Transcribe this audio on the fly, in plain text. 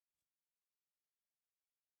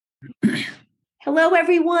Hello,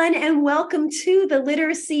 everyone, and welcome to the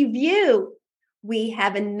Literacy View. We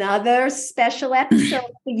have another special episode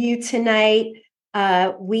for you tonight.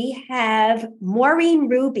 We have Maureen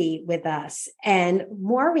Ruby with us, and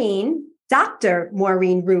Dr.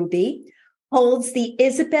 Maureen Ruby, holds the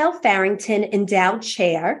Isabel Farrington Endowed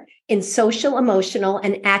Chair in Social, Emotional,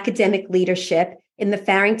 and Academic Leadership in the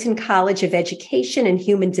Farrington College of Education and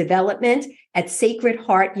Human Development at Sacred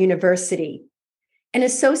Heart University. An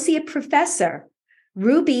associate professor.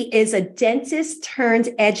 Ruby is a dentist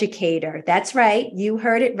turned educator. That's right. You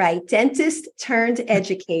heard it right. Dentist turned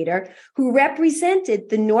educator who represented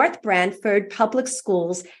the North Branford Public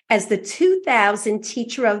Schools as the 2000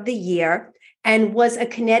 Teacher of the Year and was a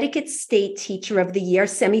Connecticut State Teacher of the Year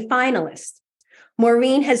semifinalist.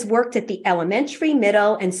 Maureen has worked at the elementary,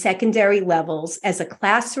 middle, and secondary levels as a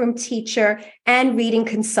classroom teacher and reading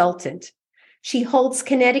consultant. She holds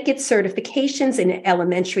Connecticut certifications in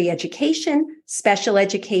elementary education, special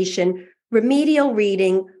education, remedial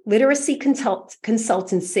reading, literacy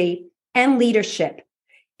consultancy, and leadership,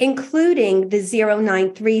 including the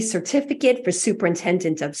 093 certificate for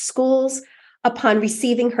superintendent of schools. Upon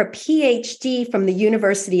receiving her PhD from the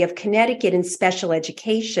University of Connecticut in special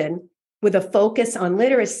education with a focus on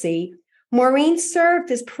literacy, Maureen served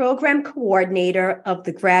as program coordinator of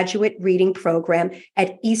the graduate reading program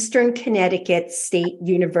at Eastern Connecticut State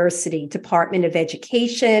University, Department of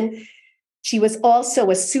Education. She was also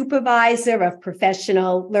a supervisor of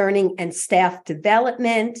professional learning and staff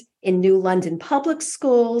development in New London Public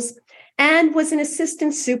Schools and was an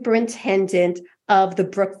assistant superintendent of the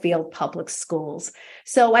Brookfield Public Schools.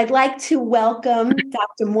 So I'd like to welcome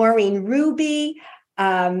Dr. Maureen Ruby.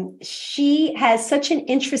 She has such an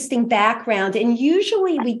interesting background, and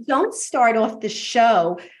usually we don't start off the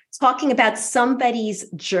show talking about somebody's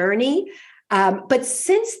journey. But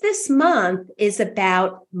since this month is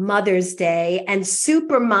about Mother's Day and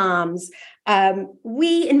super moms,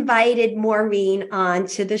 we invited Maureen on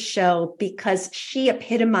to the show because she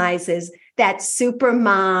epitomizes that super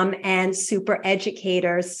mom and super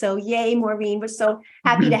educator. So yay, Maureen, we're so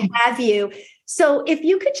happy to have you. So if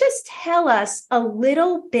you could just tell us a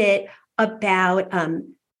little bit about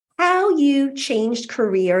how you changed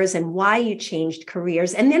careers and why you changed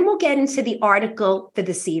careers, and then we'll get into the article for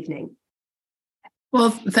this evening.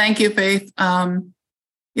 Well, thank you, Faith. I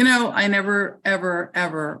never,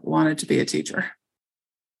 ever wanted to be a teacher.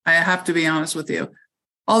 I have to be honest with you.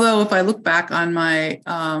 Although if I look back on my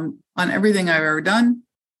on everything I've ever done,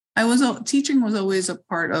 teaching was always a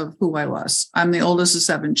part of who I was. I'm the oldest of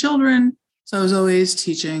 7 children. So I was always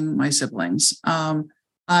teaching my siblings.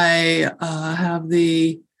 I have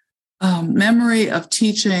the memory of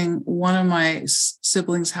teaching one of my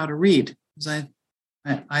siblings how to read because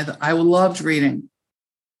I loved reading.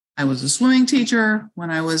 I was a swimming teacher.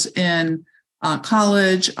 When I was in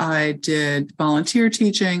college, I did volunteer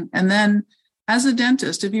teaching. And then as a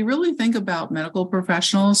dentist, if you really think about medical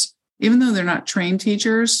professionals, even though they're not trained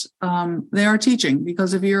teachers, they are teaching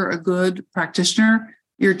because if you're a good practitioner,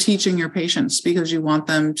 you're teaching your patients because you want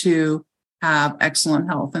them to have excellent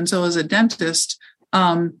health. And so as a dentist,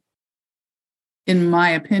 in my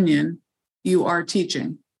opinion, you are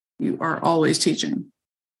teaching. You are always teaching.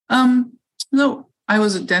 So I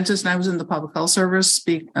was a dentist and I was in the public health service,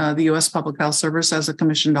 the U.S. Public Health Service as a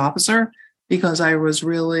commissioned officer because I was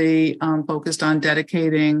really focused on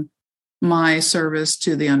dedicating my service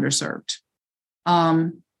to the underserved.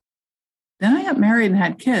 Then I got married and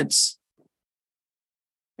had kids.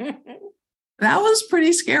 That was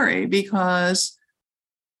pretty scary because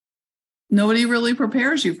nobody really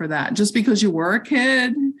prepares you for that. Just because you were a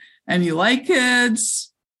kid and you like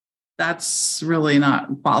kids, that's really not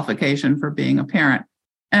qualification for being a parent.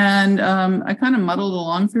 And I kind of muddled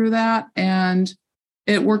along through that. And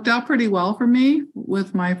it worked out pretty well for me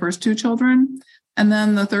with my first 2 children. And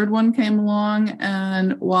then the third one came along.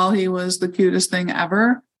 And while he was the cutest thing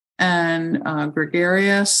ever and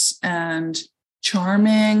gregarious and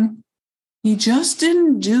charming, he just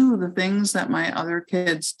didn't do the things that my other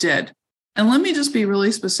kids did. And let me just be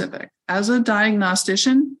really specific. As a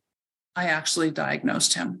diagnostician, I actually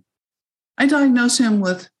diagnosed him. I diagnosed him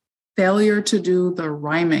with failure to do the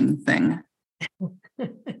rhyming thing.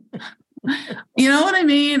 You know what I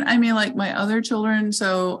mean? I mean, like my other children.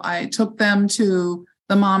 So I took them to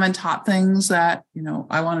the mom and taught things that,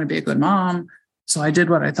 I wanted to be a good mom. So I did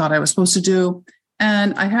what I thought I was supposed to do.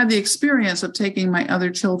 And I had the experience of taking my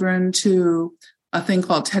other children to a thing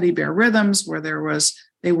called Teddy Bear Rhythms, where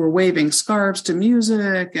they were waving scarves to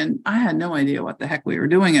music. And I had no idea what the heck we were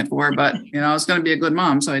doing it for, but I was going to be a good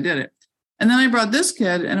mom. So I did it. And then I brought this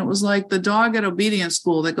kid and it was like the dog at obedience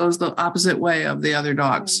school that goes the opposite way of the other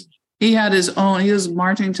dogs. He had his own, he was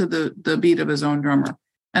marching to the beat of his own drummer.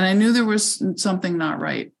 And I knew there was something not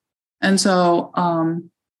right. And so I'm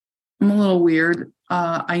a little weird.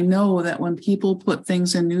 I know that when people put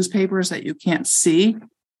things in newspapers that you can't see,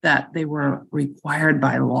 that they were required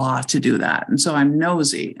by law to do that. And so I'm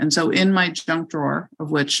nosy. And so in my junk drawer, of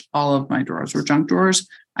which all of my drawers were junk drawers,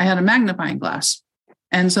 I had a magnifying glass.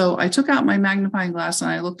 And so I took out my magnifying glass and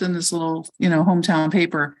I looked in this little, hometown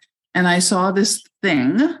paper, and I saw this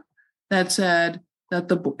thing that said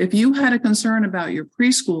that if you had a concern about your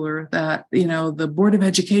preschooler, that, the Board of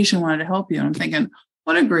Education wanted to help you. And I'm thinking,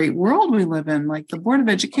 what a great world we live in. Like the Board of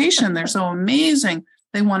Education, they're so amazing.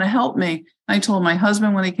 They want to help me. I told my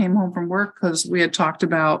husband when he came home from work, because we had talked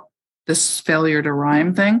about this failure to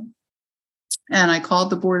rhyme thing. And I called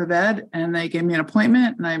the Board of Ed and they gave me an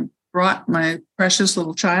appointment, and I brought my precious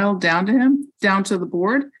little child down to the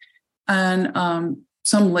board. And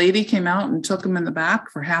some lady came out and took him in the back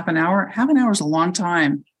for half an hour. Half an hour is a long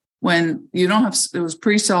time when you don't have, it was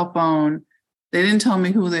pre-cell phone. They didn't tell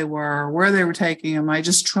me who they were, where they were taking him. I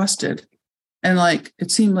just trusted. And it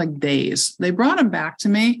seemed like days. They brought him back to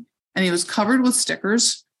me, and he was covered with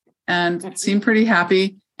stickers and seemed pretty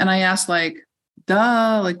happy. And I asked, what's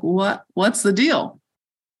the deal?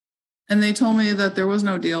 And they told me that there was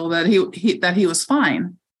no deal, that he was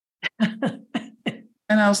fine.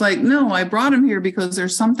 And I was like, no, I brought him here because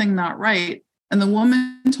there's something not right. And the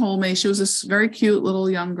woman told me, she was this very cute little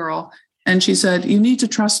young girl. And she said, you need to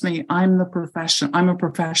trust me. I'm a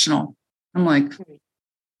professional. I'm like,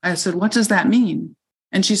 I said, what does that mean?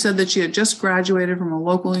 And she said that she had just graduated from a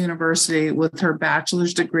local university with her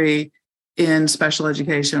bachelor's degree in special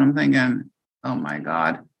education. I'm thinking, oh my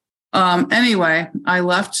God. Anyway, I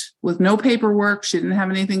left with no paperwork. She didn't have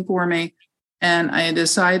anything for me. And I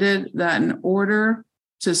decided that in order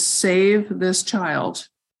to save this child,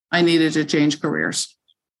 I needed to change careers.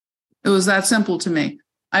 It was that simple to me.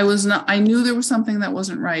 I knew there was something that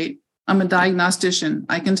wasn't right. I'm a diagnostician.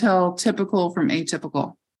 I can tell typical from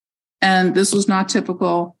atypical. And this was not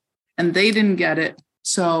typical, and they didn't get it.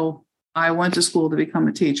 So I went to school to become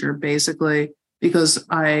a teacher, basically, because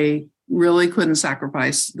I really couldn't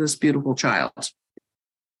sacrifice this beautiful child.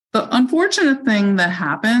 The unfortunate thing that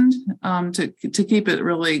happened, to keep it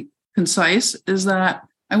really concise, is that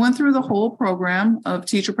I went through the whole program of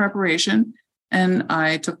teacher preparation, and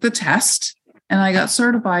I took the test, and I got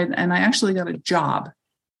certified, and I actually got a job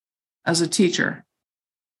as a teacher.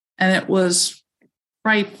 And it was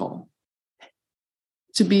frightful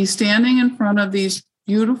to be standing in front of these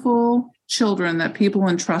beautiful children that people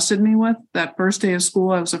entrusted me with. That first day of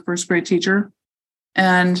school, I was a first grade teacher.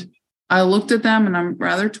 And I looked at them, and I'm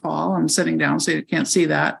rather tall. I'm sitting down so you can't see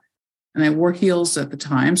that. And I wore heels at the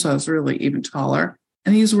time, so I was really even taller.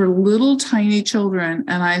 And these were little tiny children.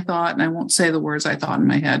 And I thought, and I won't say the words I thought in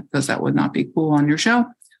my head because that would not be cool on your show.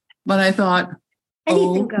 But I thought,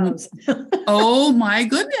 anything goes. Oh my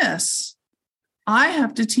goodness. I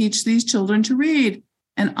have to teach these children to read.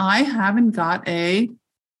 And I haven't got a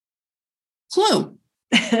clue.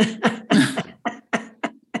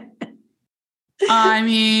 I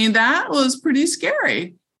mean, that was pretty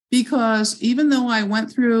scary, because even though I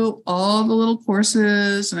went through all the little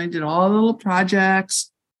courses and I did all the little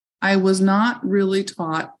projects, I was not really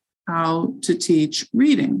taught how to teach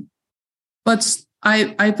reading. But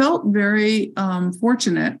I felt very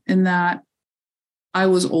fortunate in that I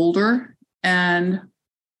was older and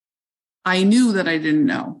I knew that I didn't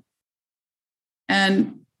know.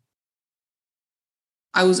 And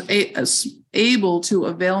I was able to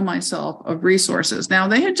avail myself of resources. Now,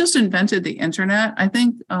 they had just invented the internet. I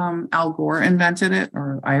think Al Gore invented it,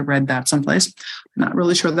 or I read that someplace. I'm not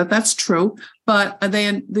really sure that that's true, but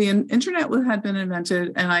the internet had been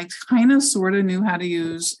invented, and I kind of sort of knew how to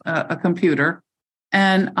use a computer.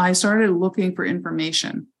 And I started looking for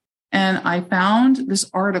information. And I found this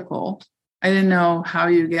article. I didn't know how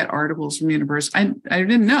you get articles from universities. I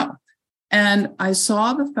didn't know. And I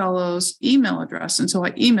saw the fellow's email address. And so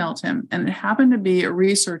I emailed him, and it happened to be a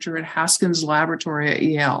researcher at Haskins Laboratory at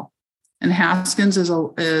Yale. And Haskins is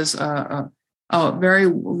a very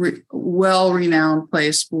well-renowned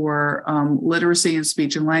place for literacy and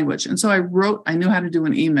speech and language. And so I knew how to do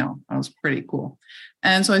an email. That was pretty cool.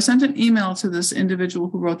 And so I sent an email to this individual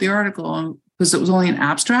who wrote the article, because it was only an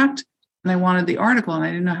abstract, and I wanted the article, and I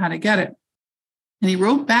didn't know how to get it. And he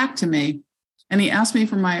wrote back to me, and he asked me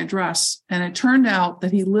for my address. And it turned out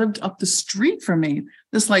that he lived up the street from me,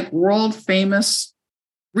 this world famous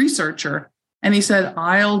researcher. And he said,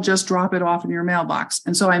 I'll just drop it off in your mailbox.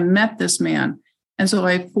 And so I met this man. And so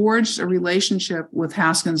I forged a relationship with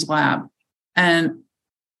Haskins Lab. And,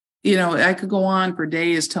 I could go on for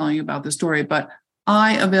days telling you about the story, but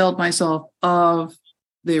I availed myself of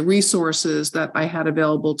the resources that I had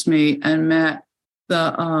available to me and met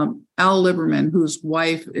the Al Liberman, whose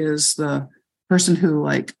wife is the person who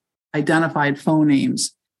like identified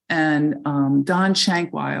phonemes, and Don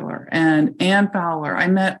Shankweiler and Ann Fowler. I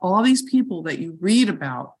met all these people that you read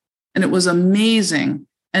about, and it was amazing.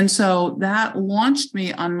 And so that launched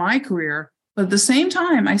me on my career. But at the same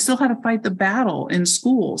time, I still had to fight the battle in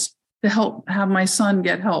schools to help have my son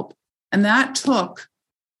get help. And that took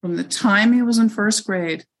from the time he was in first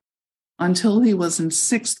grade until he was in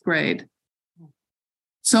sixth grade.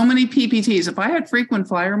 So many PPTs. If I had frequent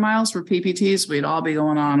flyer miles for PPTs, we'd all be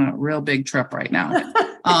going on a real big trip right now.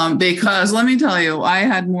 Because let me tell you, I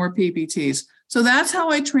had more PPTs. So that's how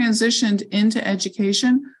I transitioned into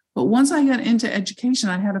education. But once I got into education,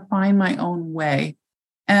 I had to find my own way.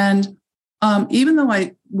 And even though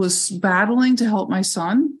I was battling to help my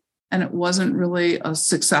son, and it wasn't really a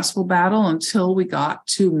successful battle until we got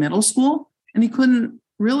to middle school, and he couldn't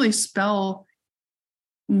really spell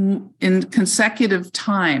in consecutive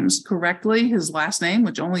times correctly his last name,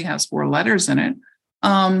 which only has 4 letters in it.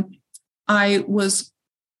 I was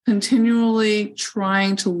continually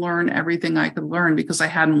trying to learn everything I could learn because I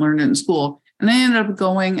hadn't learned it in school. And I ended up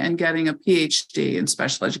going and getting a PhD in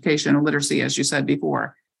special education and literacy, as you said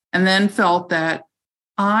before, and then felt that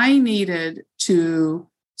I needed to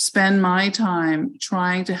spend my time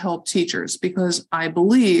trying to help teachers because I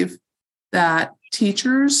believe that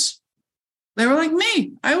teachers, they were like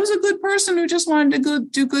me. I was a good person who just wanted to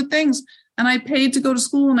do good things. And I paid to go to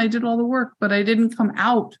school and I did all the work, but I didn't come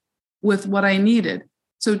out with what I needed.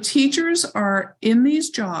 So teachers are in these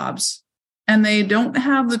jobs and they don't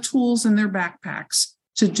have the tools in their backpacks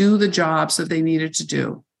to do the jobs that they needed to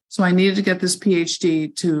do. So I needed to get this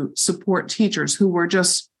PhD to support teachers who were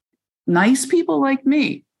just nice people like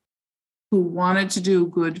me who wanted to do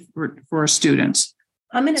good for students.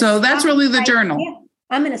 So that's really the journal. Yeah.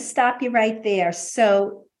 I'm going to stop you right there.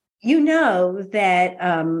 So you know that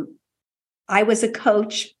I was a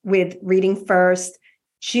coach with Reading First.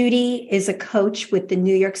 Judy is a coach with the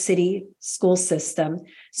New York City school system.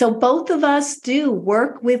 So both of us do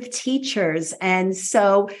work with teachers. And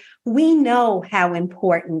so we know how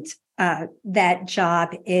important that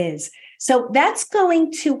job is. So that's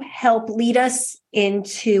going to help lead us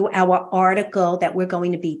into our article that we're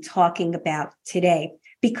going to be talking about today.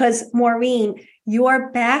 Because Maureen,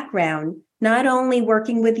 your background, not only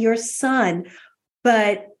working with your son,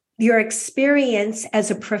 but your experience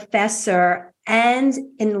as a professor and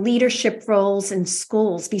in leadership roles in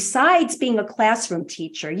schools, besides being a classroom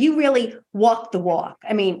teacher, you really walk the walk.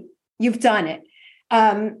 I mean, you've done it.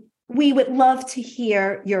 We would love to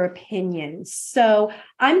hear your opinions. So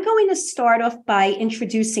I'm going to start off by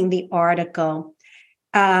introducing the article.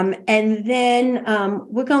 And then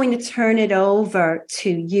we're going to turn it over to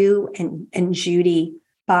you and Judy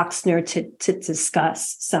Boxner to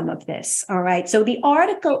discuss some of this. All right. So the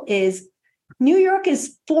article is New York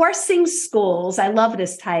is forcing schools. I love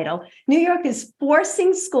this title. New York is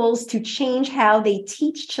forcing schools to change how they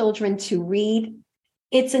teach children to read.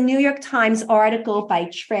 It's a New York Times article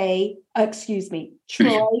by Troy. I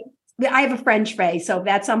have a friend, Trey, so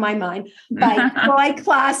that's on my mind, by Troy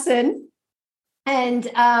Claassen. And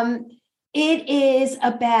it is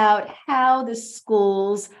about how the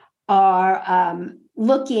schools are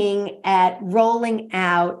looking at rolling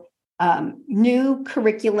out new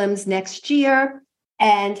curriculums next year,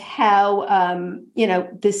 and how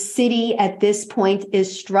the city at this point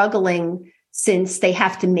is struggling since they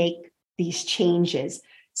have to make these changes.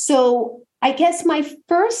 So I guess my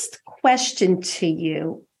first question to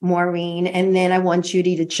you, Maureen, and then I want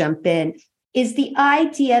Judy to jump in, is the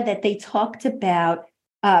idea that they talked about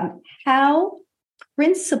how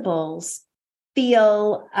principals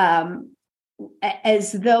feel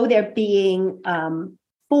as though they're being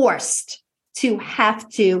forced to have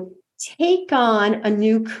to take on a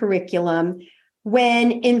new curriculum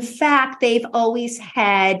when, in fact, they've always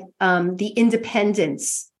had the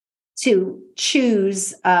independence to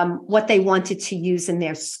choose what they wanted to use in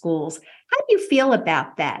their schools. How do you feel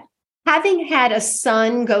about that? Having had a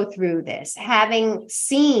son go through this, having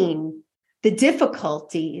seen the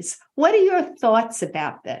difficulties, what are your thoughts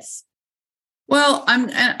about this? Well, I'm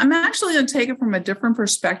actually going to take it from a different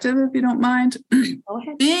perspective, if you don't mind. Go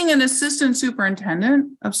ahead. Being an assistant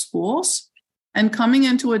superintendent of schools and coming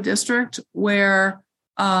into a district where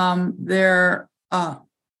there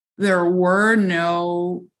were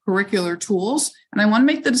no curricular tools, and I want to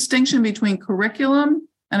make the distinction between curriculum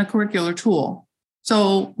and a curricular tool.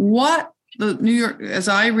 So what the New York, as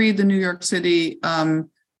I read the New York City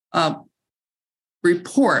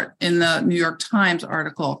report in the New York Times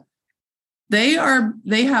article,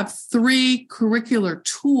 they have 3 curricular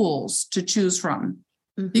tools to choose from,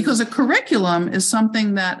 because a curriculum is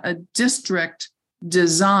something that a district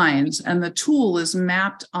designs and the tool is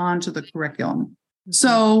mapped onto the curriculum.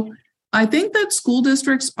 So I think that school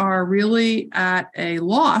districts are really at a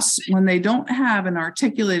loss when they don't have an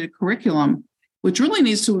articulated curriculum, which really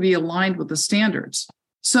needs to be aligned with the standards.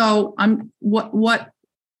 So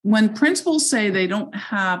when principals say they don't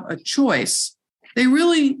have a choice, they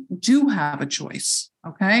really do have a choice,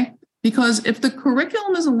 okay? Because if the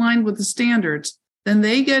curriculum is aligned with the standards, then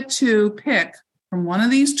they get to pick from one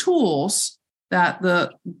of these tools that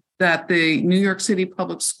the New York City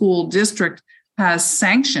Public School District has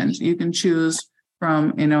sanctioned. You can choose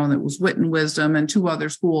from, that was Wit and Wisdom and 2 other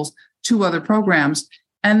schools, 2 other programs.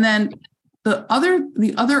 And then the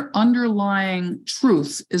other underlying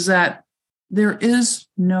truth is that there is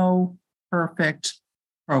no perfect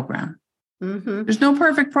program. There's no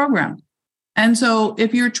perfect program. And so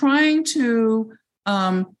if you're trying to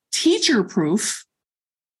teacher proof,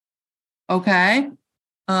 okay,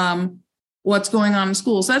 what's going on in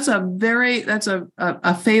schools, that's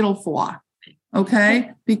a fatal flaw.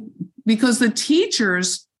 Okay, because the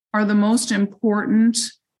teachers are the most important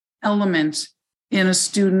element in a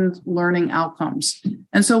student learning outcomes.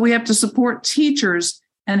 And so we have to support teachers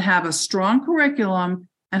and have a strong curriculum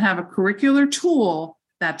and have a curricular tool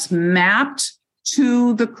that's mapped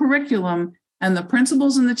to the curriculum. And the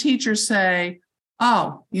principals and the teachers say,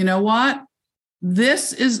 oh, you know what?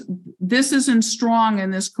 This isn't strong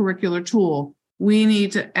in this curricular tool. We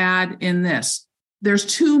need to add in this. There's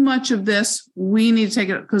too much of this. We need to take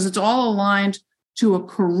it because it's all aligned to a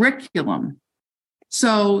curriculum.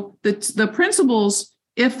 So the principals,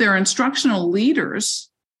 if they're instructional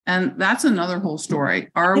leaders, and that's another whole story.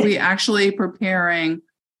 Are we actually preparing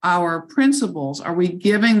our principals? Are we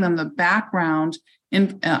giving them the background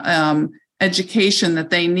in education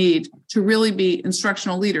that they need to really be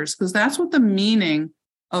instructional leaders? Because that's what the meaning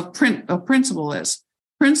of principal is.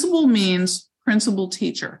 Principal means principal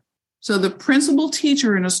teacher. So the principal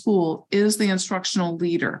teacher in a school is the instructional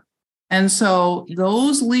leader. And so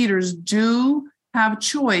those leaders do have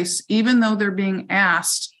choice, even though they're being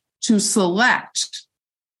asked to select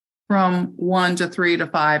from 1 to 3 to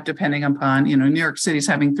 5, depending upon, New York City's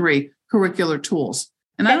having 3 curricular tools.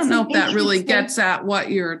 And I don't know if that really gets at what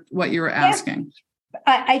you're asking.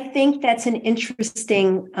 I think that's an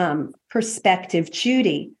interesting perspective,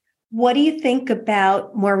 Judy. What do you think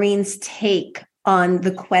about Maureen's take on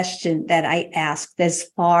the question that I asked, as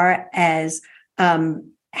far as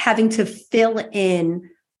having to fill in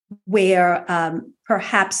where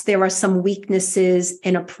perhaps there are some weaknesses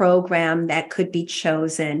in a program that could be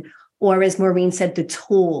chosen, or as Maureen said, the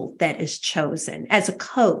tool that is chosen as a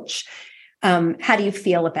coach? How do you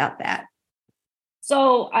feel about that?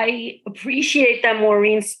 So I appreciate that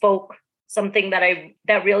Maureen spoke something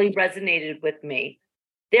that really resonated with me.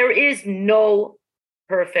 There is no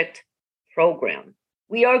perfect program.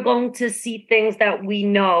 We are going to see things that we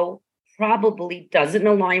know probably doesn't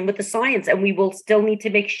align with the science, and we will still need to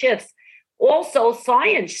make shifts. Also,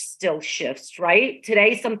 science still shifts, right?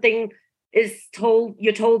 Today, something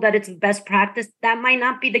you're told that it's best practice. That might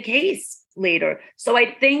not be the case later. So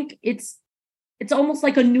I think it's almost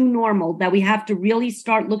like a new normal that we have to really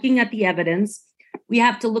start looking at the evidence. We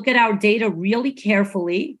have to look at our data really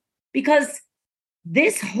carefully, because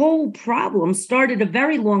this whole problem started a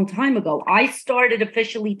very long time ago. I started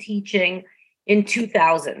officially teaching in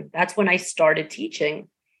 2000. That's when I started teaching.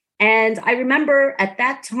 And I remember at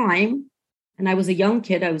that time, and I was a young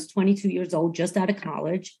kid, I was 22 years old, just out of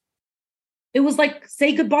college. It was like,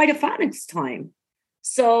 say goodbye to phonics time.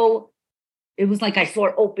 So it was like I saw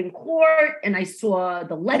open court and I saw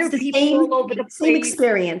the letter people all over the place. Same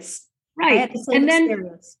experience. Right. I had the same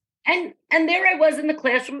experience. And there I was in the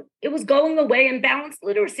classroom. It was going away and balanced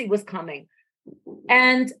literacy was coming.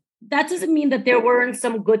 And that doesn't mean that there weren't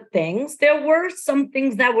some good things. There were some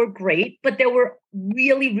things that were great, but there were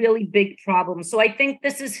really, really big problems. So I think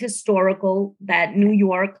this is historical that New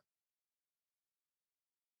York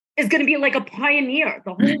is going to be like a pioneer.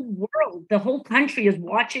 The whole world, the whole country is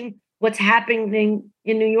watching what's happening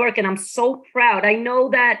in New York. And I'm so proud. I know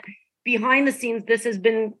that behind the scenes, this has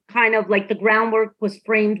been kind of like the groundwork was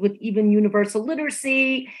framed with even universal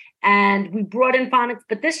literacy, and we brought in phonics.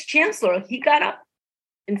 But this chancellor, he got up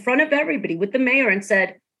in front of everybody with the mayor and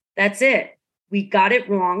said, that's it. We got it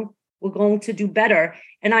wrong. We're going to do better.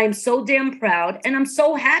 And I am so damn proud. And I'm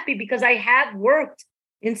so happy because I have worked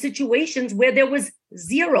in situations where there was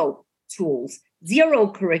zero tools, zero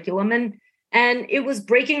curriculum. And it was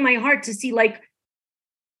breaking my heart to see like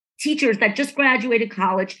teachers that just graduated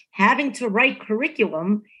college having to write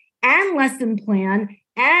curriculum and lesson plan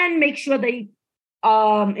and make sure they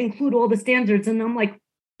include all the standards. And I'm like,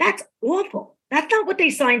 that's awful. That's not what they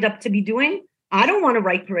signed up to be doing. I don't want to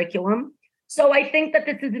write curriculum. So I think that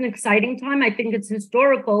this is an exciting time. I think it's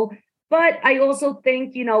historical, but I also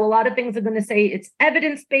think, a lot of things are going to say it's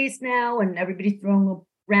evidence-based now, and everybody's throwing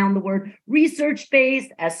around the word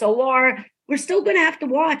research-based, SOR. We're still going to have to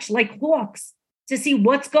watch like hawks to see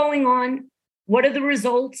what's going on. What are the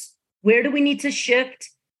results? Where do we need to shift?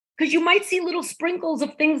 Because you might see little sprinkles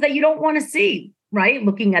of things that you don't want to see, right?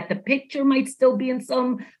 Looking at the picture might still be in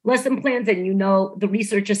some lesson plans. And the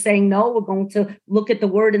research is saying, no, we're going to look at the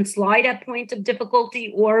word and slide at point of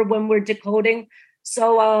difficulty or when we're decoding.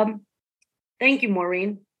 So thank you,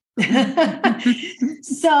 Maureen.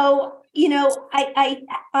 So,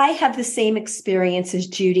 I have the same experience as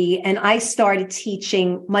Judy, and I started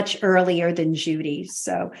teaching much earlier than Judy.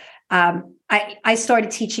 So I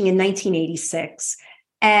started teaching in 1986,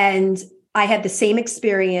 and I had the same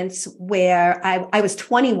experience where I was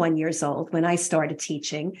 21 years old when I started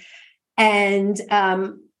teaching. And,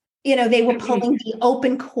 they were pulling the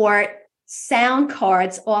open court sound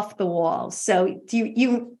cards off the walls. So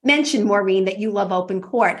you mentioned, Maureen, that you love open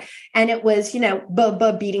court, and it was,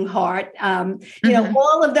 beating heart.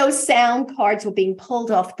 All of those sound cards were being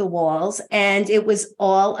pulled off the walls, and it was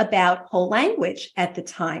all about whole language at the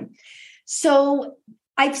time. So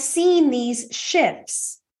I've seen these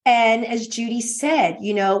shifts. And as Judy said,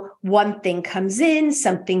 one thing comes in,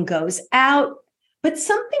 something goes out. But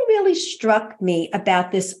something really struck me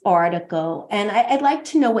about this article, and I'd like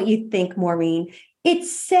to know what you think, Maureen. It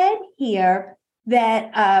said here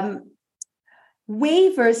that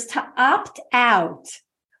waivers to opt out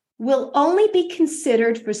will only be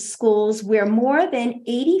considered for schools where more than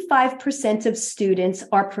 85% of students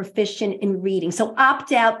are proficient in reading. So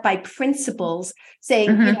opt out by principals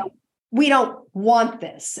saying, we don't want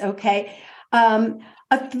this, okay?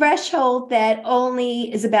 A threshold that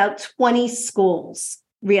only is about 20 schools,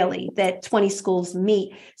 really, that 20 schools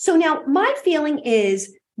meet. So now my feeling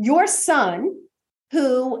is your son,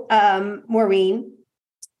 who, Maureen,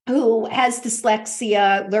 who has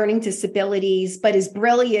dyslexia, learning disabilities, but is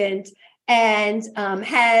brilliant and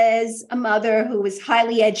has a mother who is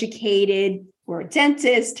highly educated, or a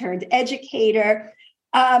dentist turned educator.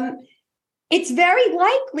 It's very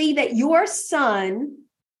likely that your son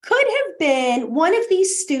could have been one of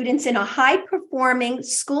these students in a high-performing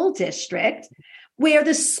school district where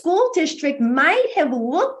the school district might have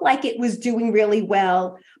looked like it was doing really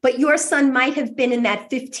well, but your son might have been in that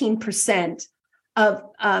 15% of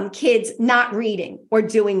kids not reading or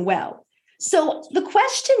doing well. So the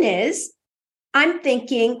question is, I'm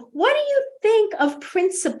thinking, what do you think of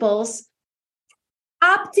principals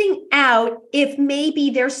opting out if maybe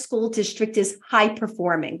their school district is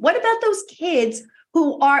high-performing? What about those kids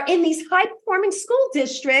who are in these high-performing school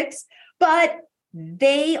districts, but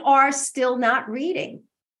they are still not reading?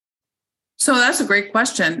 So that's a great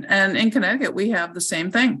question. And in Connecticut, we have the same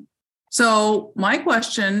thing. So my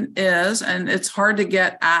question is, and it's hard to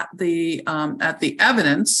get at the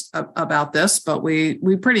evidence about this, but we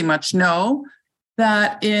pretty much know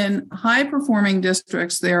that in high-performing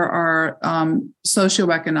districts, there are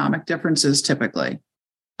socioeconomic differences typically.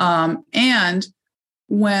 And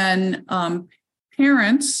when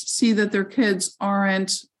parents see that their kids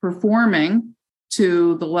aren't performing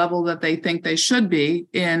to the level that they think they should be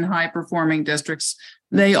in high-performing districts,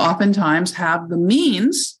 they oftentimes have the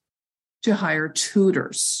means to hire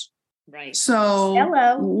tutors. Right. So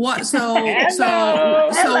Hello. what? So Hello.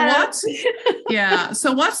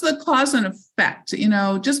 what's the cause and effect?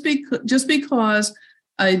 Just because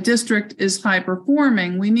a district is high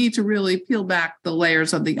performing, we need to really peel back the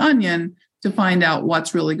layers of the onion to find out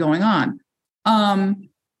what's really going on.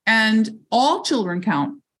 And all children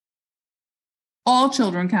count. All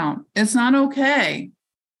children count. It's not okay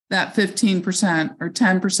that 15% or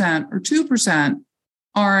 10% or 2%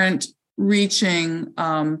 aren't reaching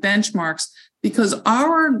benchmarks, because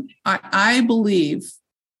I believe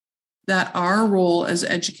that our role as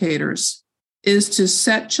educators is to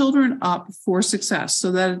set children up for success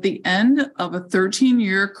so that at the end of a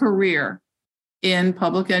 13-year career in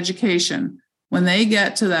public education, when they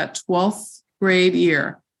get to that 12th grade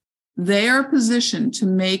year, they are positioned to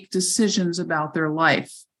make decisions about their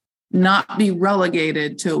life, not be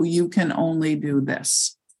relegated to you can only do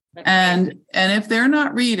this. And if they're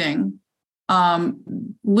not reading,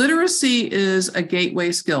 literacy is a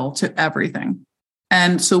gateway skill to everything.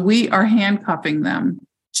 And so we are handcuffing them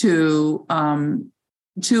to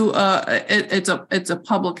it's a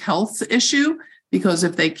public health issue, because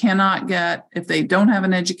if they don't have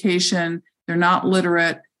an education, they're not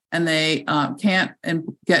literate, and they can't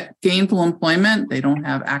get gainful employment. They don't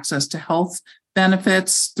have access to health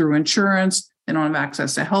benefits through insurance. They don't have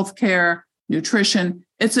access to health care, nutrition.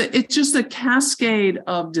 It's just a cascade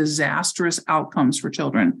of disastrous outcomes for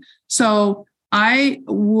children. So I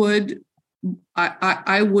would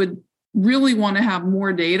really want to have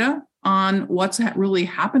more data on what's really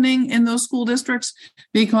happening in those school districts,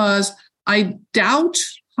 because I doubt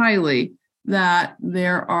highly that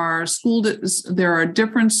there are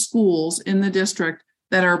different schools in the district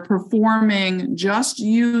that are performing just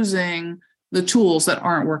using the tools that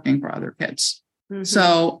aren't working for other kids. Mm-hmm.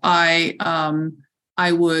 So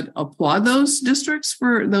I would applaud those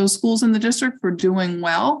schools in the district for doing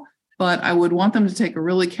well, but I would want them to take a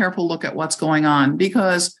really careful look at what's going on,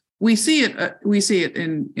 because we see it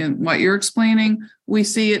in what you're explaining. We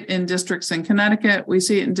see it in districts in Connecticut. We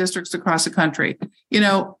see it in districts across the country.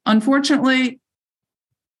 Unfortunately,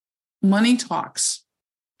 money talks.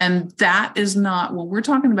 And that is not, when we're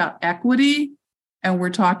talking about equity and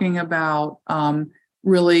we're talking about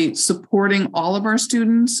really supporting all of our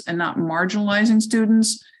students and not marginalizing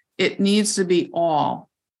students, it needs to be all.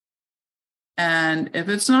 And if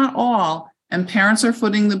it's not all, and parents are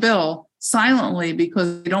footing the bill silently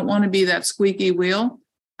because they don't want to be that squeaky wheel,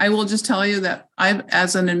 I will just tell you that I've,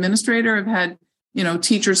 as an administrator, have had,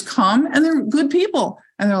 teachers come and they're good people.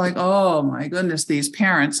 And they're like, oh my goodness, these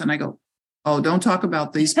parents. And I go, oh, don't talk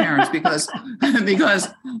about these parents because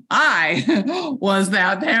I was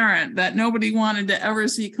that parent that nobody wanted to ever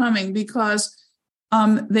see coming, because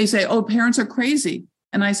they say, oh, parents are crazy.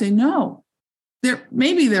 And I say, no,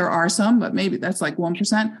 maybe there are some, but maybe that's like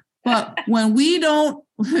 1%. But when we don't,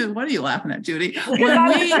 what are you laughing at, Judy? When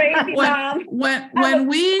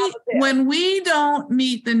we don't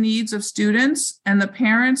meet the needs of students and the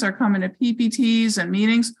parents are coming to PPTs and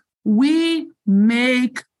meetings, we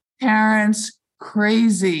make parents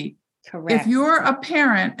crazy. Correct. If you're a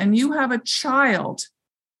parent and you have a child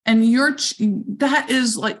and that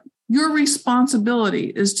is like your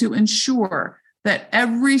responsibility is to ensure that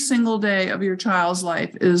every single day of your child's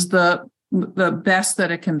life is the best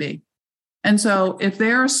that it can be. And so if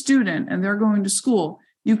they're a student and they're going to school,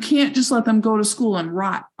 you can't just let them go to school and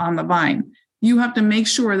rot on the vine. You have to make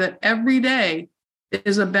sure that every day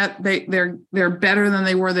is they're better than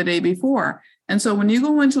they were the day before. And so when you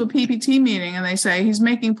go into a PPT meeting and they say he's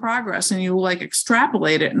making progress, and you like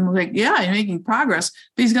extrapolate it and like, yeah, he's making progress,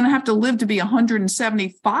 but he's going to have to live to be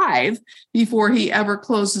 175 before he ever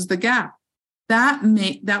closes the gap. That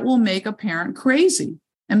will make a parent crazy.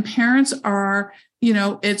 And parents are,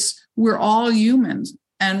 we're all humans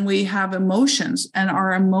and we have emotions, and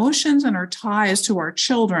our emotions and our ties to our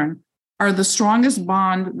children are the strongest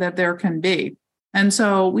bond that there can be. And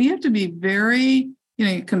so we have to be very,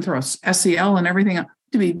 you can throw SEL and everything up,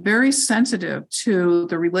 to be very sensitive to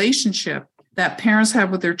the relationship that parents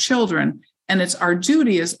have with their children. And it's our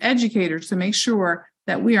duty as educators to make sure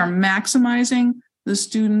that we are maximizing the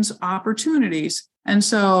students' opportunities. And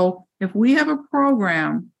so if we have a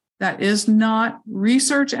program that is not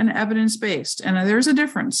research and evidence-based, and there's a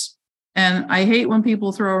difference. And I hate when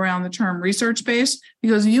people throw around the term research-based,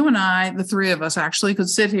 because you and I, the three of us, actually could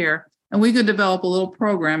sit here and we could develop a little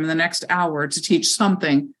program in the next hour to teach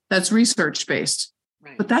something that's research-based.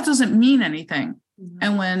 Right. But that doesn't mean anything. Mm-hmm.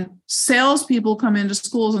 And when salespeople come into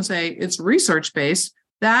schools and say it's research-based,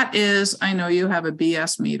 that is, I know you have a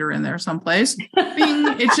BS meter in there someplace.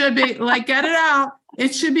 It should be like, get it out.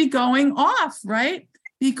 It should be going off, right?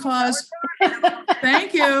 Because,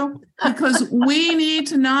 thank you, because we need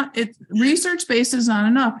to research-based is not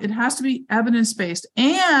enough. It has to be evidence-based,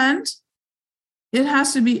 and it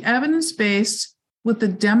has to be evidence-based with the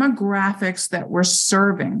demographics that we're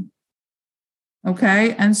serving.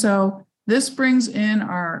 Okay. And so this brings in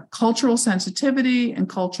our cultural sensitivity and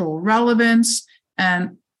cultural relevance.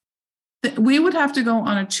 And we would have to go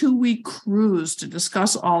on a 2-week cruise to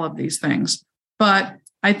discuss all of these things. But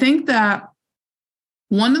I think that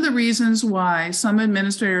one of the reasons why some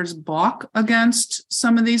administrators balk against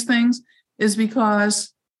some of these things is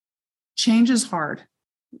because change is hard.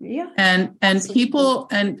 Yeah. And people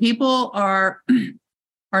are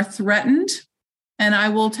threatened. And I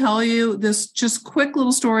will tell you this just quick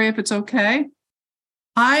little story, if it's okay.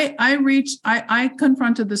 I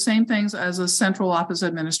confronted the same things as a central office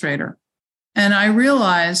administrator. And I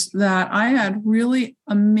realized that I had really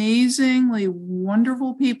amazingly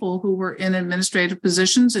wonderful people who were in administrative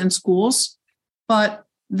positions in schools, but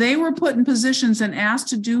they were put in positions and asked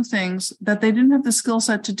to do things that they didn't have the skill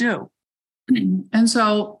set to do. And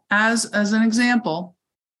so as an example,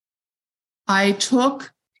 I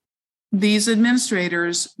took these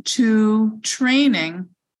administrators to training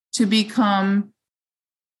to become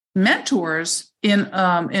mentors in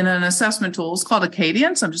an assessment tool. It's called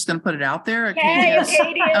Acadience. I'm just going to put it out there. Hey,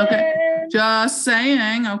 Acadience. Okay, just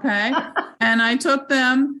saying. Okay, and I took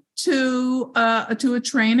them to a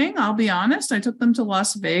training. I'll be honest. I took them to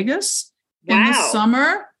Las Vegas in the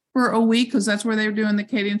summer for a week because that's where they were doing the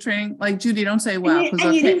Acadience training. Like, Judy, don't say wow. And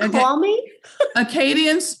you didn't call me?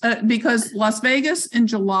 Acadience, because Las Vegas in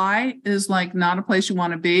July is like not a place you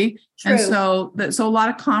want to be. True. And so a lot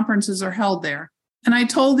of conferences are held there. And I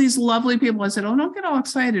told these lovely people, I said, oh, don't get all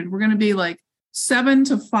excited. We're going to be like 7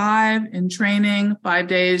 to 5 in training, 5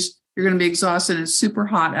 days. You're going to be exhausted. It's super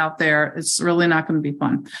hot out there. It's really not going to be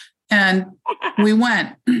fun. And we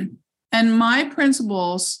went. And my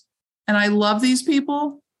principals, and I love these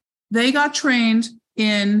people, they got trained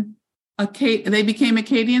in they became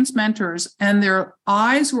Acadience mentors, and their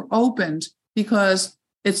eyes were opened because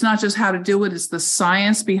it's not just how to do it, it's the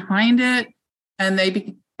science behind it. And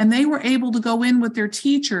they were able to go in with their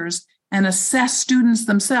teachers and assess students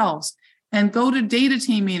themselves and go to data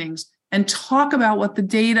team meetings and talk about what the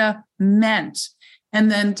data meant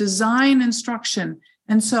and then design instruction.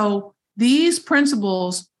 And so these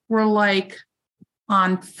principals were like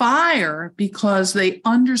on fire because they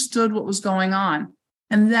understood what was going on.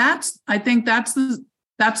 And I think that's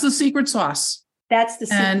the secret sauce. That's the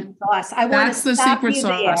secret sauce. I want to stop you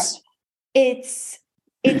there. It's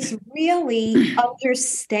really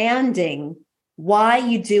understanding why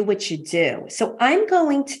you do what you do. So I'm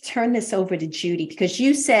going to turn this over to Judy because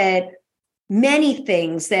you said many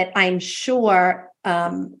things that I'm sure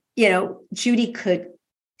Judy could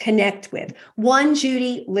connect with. One,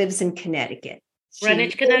 Judy lives in Connecticut.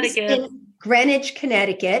 Greenwich,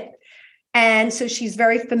 Connecticut. And so she's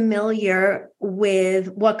very familiar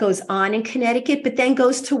with what goes on in Connecticut, but then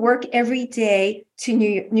goes to work every day to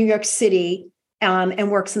New York City and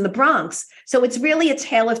works in the Bronx. So it's really a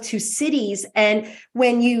tale of two cities. And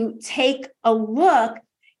when you take a look,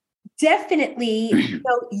 definitely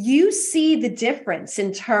you see the difference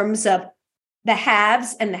in terms of the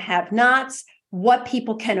haves and the have-nots, what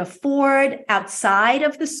people can afford outside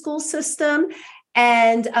of the school system.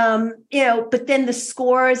 And, but then the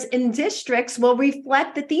scores in districts will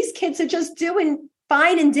reflect that these kids are just doing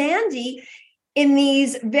fine and dandy in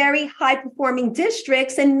these very high performing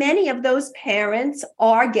districts. And many of those parents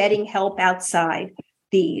are getting help outside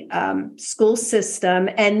the school system.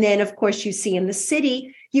 And then, of course, you see in the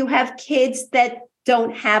city, you have kids that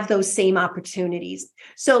don't have those same opportunities.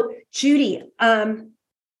 So, Judy,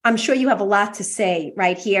 I'm sure you have a lot to say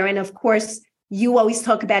right here. And of course, you always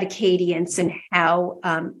talk about Acadience and how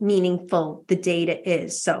meaningful the data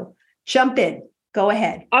is. So jump in. Go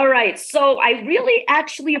ahead. All right. So I really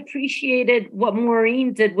actually appreciated what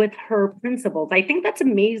Maureen did with her principals. I think that's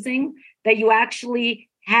amazing that you actually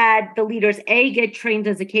had the leaders, A, get trained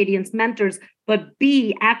as Acadience mentors, but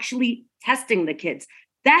B, actually testing the kids.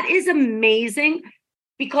 That is amazing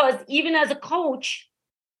because even as a coach,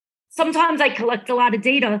 sometimes I collect a lot of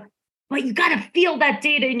data, but you got to feel that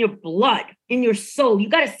data in your blood, in your soul. You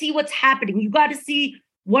got to see what's happening. You got to see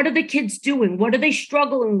what are the kids doing? What are they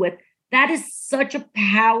struggling with? That is such a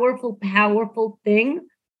powerful, powerful thing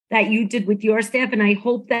that you did with your staff. And I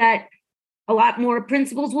hope that a lot more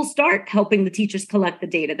principals will start helping the teachers collect the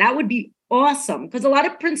data. That would be awesome. Because a lot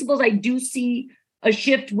of principals, I do see a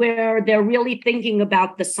shift where they're really thinking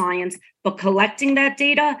about the science, but collecting that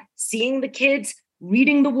data, seeing the kids,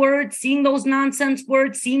 reading the words, seeing those nonsense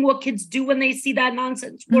words, seeing what kids do when they see that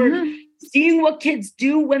nonsense word, seeing what kids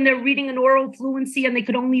do when they're reading an oral fluency and they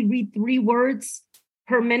could only read 3 words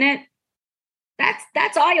per minute.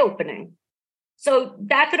 That's eye-opening. So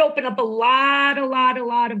that could open up a lot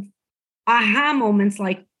of aha moments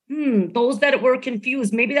like, those that were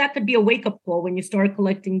confused, maybe that could be a wake-up call when you start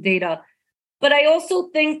collecting data. But I also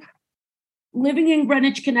think living in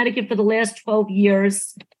Greenwich, Connecticut for the last 12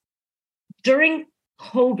 years, during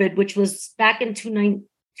COVID, which was back in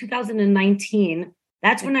 2019,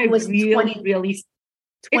 that's when I really,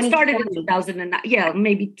 it started in 2009. Yeah,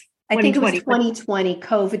 maybe I think it was 2020.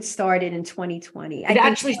 COVID started in 2020. It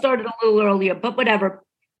actually started a little earlier, but whatever.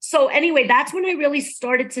 So anyway, that's when I really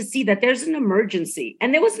started to see that there's an emergency.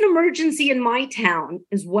 And there was an emergency in my town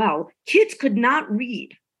as well. Kids could not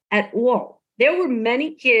read at all. There were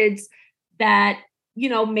many kids that,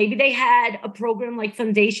 maybe they had a program like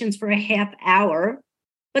Foundations for a half hour,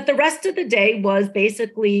 but the rest of the day was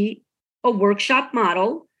basically a workshop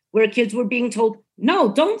model where kids were being told,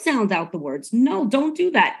 no, don't sound out the words. No, don't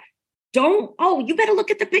do that. You better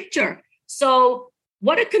look at the picture. So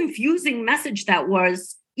what a confusing message that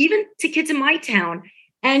was, even to kids in my town.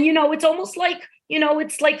 And, it's almost like,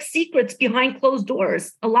 it's like secrets behind closed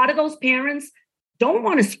doors. A lot of those parents don't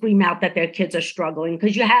want to scream out that their kids are struggling,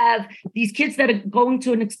 because you have these kids that are going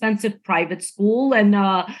to an expensive private school, and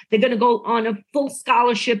they're going to go on a full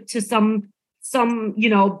scholarship to some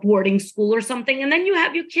boarding school or something. And then you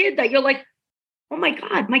have your kid that you're like, oh my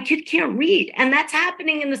God, my kid can't read. And that's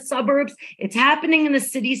happening in the suburbs. It's happening in the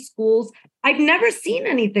city schools. I've never seen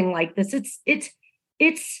anything like this.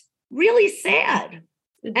 It's really sad.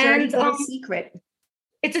 A dirty little secret.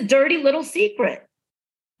 It's a dirty little secret.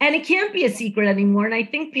 And it can't be a secret anymore. And I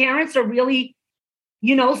think parents are really,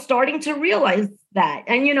 starting to realize that.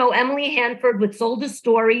 And, Emily Hanford with Sold a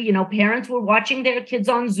Story, parents were watching their kids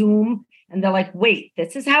on Zoom and they're like, wait,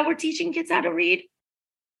 this is how we're teaching kids how to read?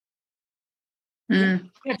 Mm.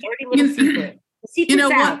 A dirty little secret. The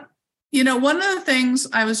secret's out. One of the things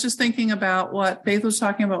I was just thinking about what Faith was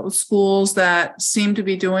talking about with schools that seem to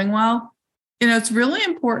be doing well. It's really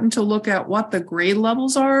important to look at what the grade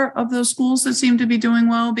levels are of those schools that seem to be doing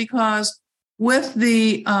well, because with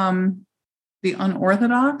the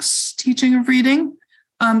unorthodox teaching of reading,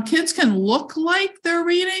 kids can look like they're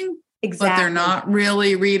reading, but they're not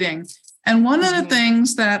really reading. And one of the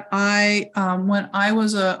things that when I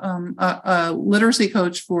was a literacy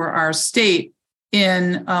coach for our state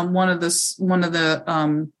in one of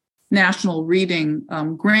the national reading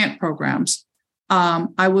grant programs,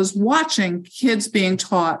 I was watching kids being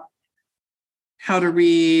taught how to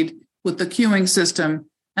read with the cueing system.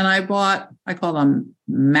 And I call them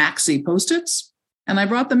Maxi Post-its. And I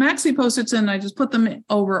brought the Maxi Post-its in and I just put them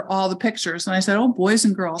over all the pictures. And I said, oh, boys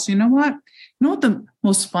and girls, you know what? You know what the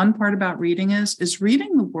most fun part about reading is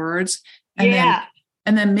reading the words and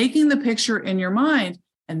then making the picture in your mind.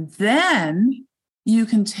 And then you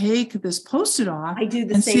can take this Post-it off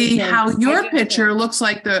and see how your picture looks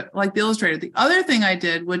like the illustrator. The other thing I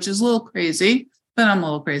did, which is a little crazy, but I'm a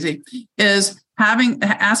little crazy, is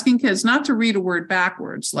asking kids not to read a word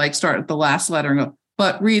backwards, like start at the last letter and go,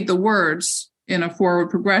 but read the words in a forward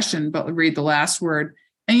progression, but read the last word.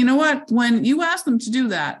 And you know what? When you ask them to do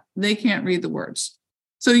that, they can't read the words.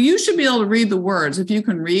 So you should be able to read the words. If you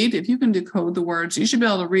can decode the words, you should be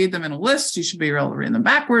able to read them in a list. You should be able to read them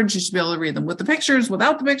backwards. You should be able to read them with the pictures,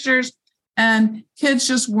 without the pictures. And kids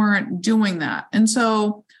just weren't doing that. And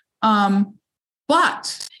so,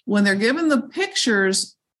 but when they're given the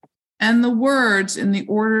pictures and the words in the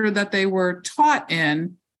order that they were taught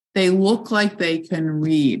in, they look like they can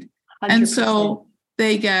read. 100%. And so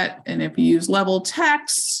they get, and if you use level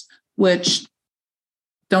texts, which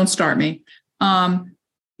don't start me, how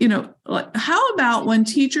about when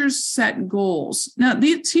teachers set goals? Now,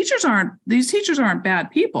 these teachers aren't bad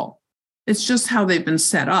people. It's just how they've been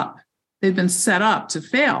set up. They've been set up to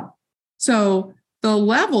fail. So the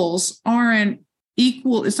levels aren't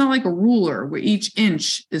equal. It's not like a ruler where each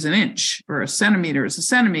inch is an inch or a centimeter is a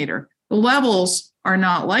centimeter. The levels are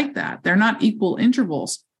not like that. They're not equal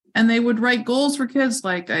intervals. And they would write goals for kids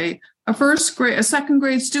like a second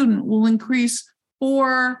grade student will increase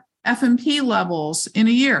 4 F&P levels in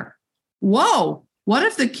a year. Whoa, what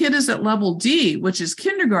if the kid is at level D, which is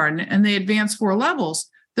kindergarten, and they advance 4 levels?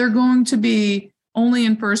 They're going to be only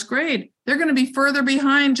in first grade. They're going to be further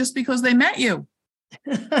behind just because they met you.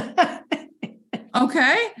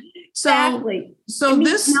 Okay? Exactly. So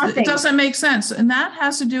this doesn't make sense. And that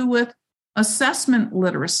has to do with assessment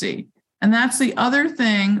literacy. And that's the other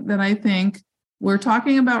thing that I think we're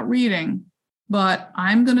talking about reading, but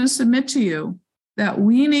I'm going to submit to you that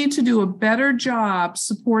we need to do a better job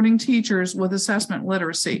supporting teachers with assessment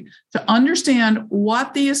literacy to understand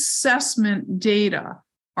what the assessment data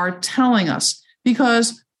are telling us.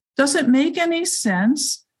 Because does it make any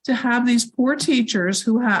sense to have these poor teachers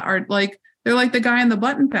who are like, they're like the guy in the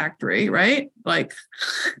button factory, right? Like,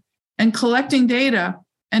 and collecting data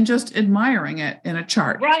and just admiring it in a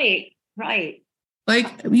chart. Right. Like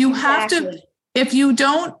you have to, if you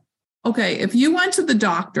went to the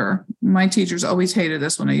doctor, my teachers always hated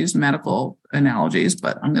this when I used medical analogies,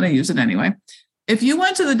 but I'm going to use it anyway. If you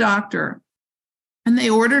went to the doctor and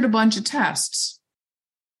they ordered a bunch of tests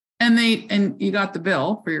and you got the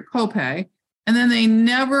bill for your copay, and then they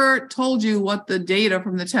never told you what the data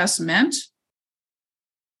from the tests meant,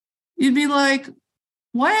 you'd be like,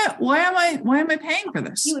 why am I paying for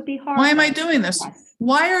this? You would be horrible. Why am I doing this? Yes.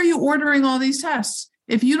 Why are you ordering all these tests?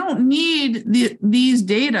 If you don't need these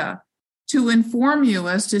data to inform you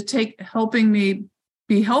as to helping me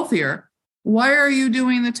be healthier, why are you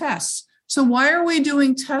doing the tests? So why are we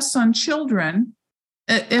doing tests on children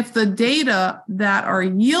if the data that are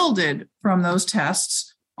yielded from those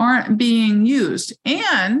tests aren't being used?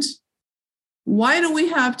 And why do we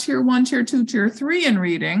have tier 1, tier 2, tier 3 in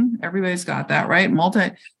reading? Everybody's got that, right?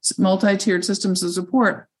 Multi-tiered systems of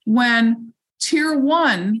support. When tier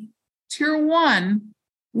 1 tier one,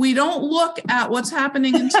 we don't look at what's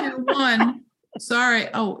happening in tier one. Sorry.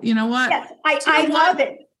 Oh, you know what? Yes, I love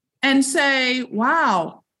it. And say,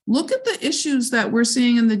 wow, look at the issues that we're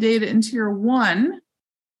seeing in the data in tier one.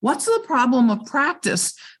 What's the problem of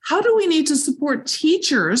practice? How do we need to support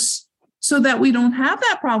teachers so that we don't have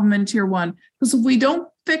that problem in tier one? Because if we don't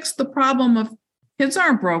fix the problem of kids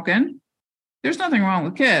aren't broken, there's nothing wrong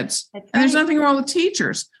with kids. That's right. And there's nothing wrong with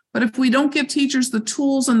teachers. But if we don't give teachers the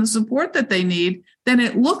tools and the support that they need, then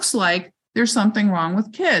it looks like there's something wrong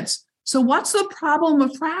with kids. So what's the problem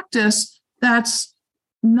of practice that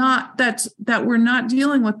we're not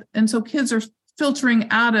dealing with? And so kids are filtering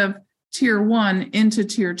out of tier one into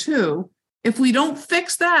tier two. If we don't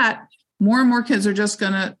fix that, more and more kids are just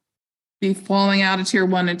going to be falling out of tier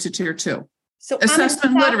one into tier two. So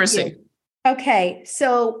assessment literacy. Okay.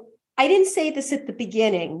 So I didn't say this at the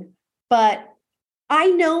beginning, but I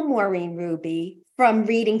know Maureen Ruby from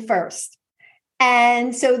Reading First.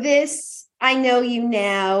 And so I know you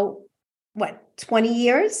now, 20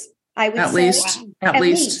 years? I would say.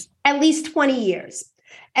 At least 20 years.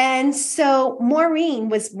 And so Maureen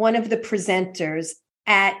was one of the presenters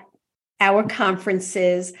at our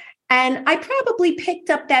conferences. And I probably picked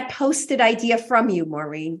up that Post-it idea from you,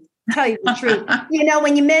 Maureen. Tell you the truth.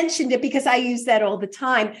 When you mentioned it, because I use that all the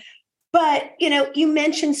time. But, you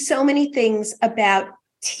mentioned so many things about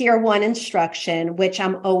tier one instruction, which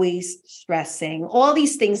I'm always stressing. All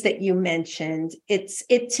these things that you mentioned,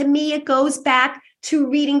 to me, it goes back to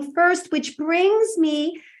Reading First, which brings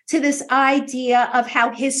me to this idea of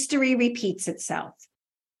how history repeats itself.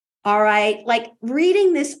 All right. Like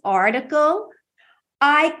reading this article,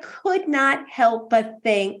 I could not help but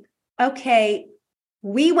think, okay,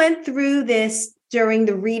 we went through this during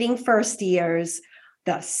the Reading First years,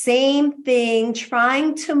 the same thing,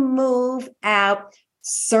 trying to move out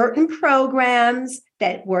certain programs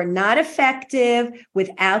that were not effective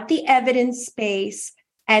without the evidence base.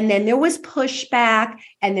 And then there was pushback.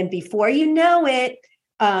 And then before you know it,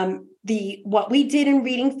 what we did in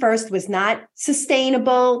Reading First was not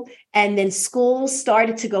sustainable. And then schools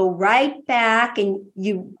started to go right back. And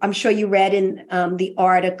I'm sure you read in the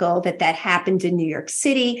article that happened in New York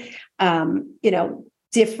City.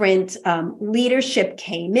 Different leadership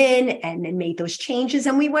came in and then made those changes.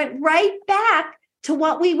 And we went right back to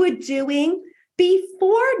what we were doing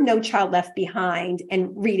before No Child Left Behind and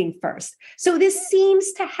Reading First. So this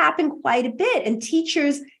seems to happen quite a bit. And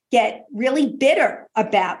teachers get really bitter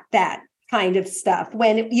about that kind of stuff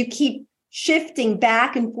when you keep shifting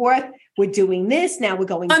back and forth. We're doing this, now we're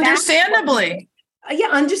going understandably. back. Yeah,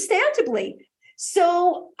 understandably.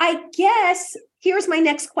 So I guess here's my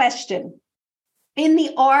next question. In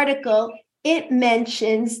the article, it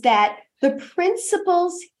mentions that the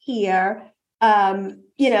principals here,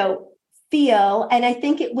 feel, and I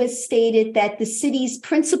think it was stated that the city's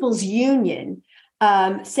principals union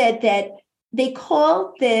said that they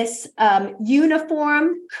call this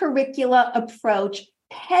uniform curricula approach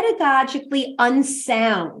pedagogically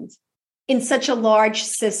unsound in such a large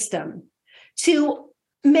system to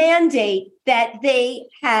mandate that they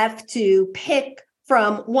have to pick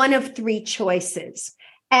from one of three choices,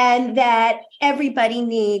 and that everybody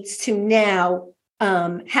needs to now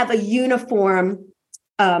have a uniform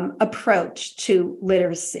approach to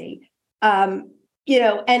literacy. And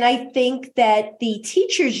I think that the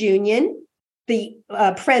teachers union, the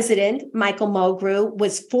president, Michael Mulgrew,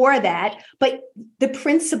 was for that, but the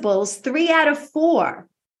principals, 3 out of 4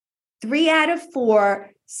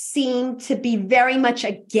 seem to be very much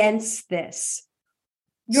against this.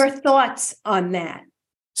 Your thoughts on that?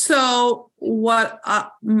 So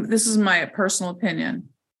this is my personal opinion.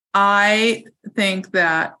 I think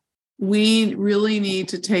that we really need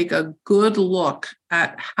to take a good look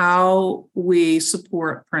at how we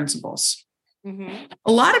support principals. Mm-hmm.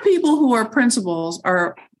 A lot of people who are principals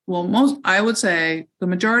I would say the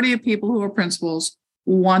majority of people who are principals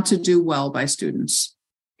want to do well by students.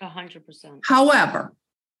 100%. However,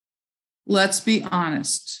 let's be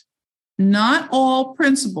honest. Not all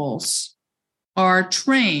principals are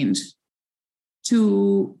trained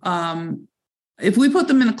to, if we put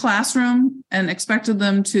them in a classroom and expected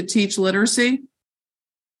them to teach literacy,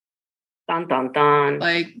 dun, dun, dun.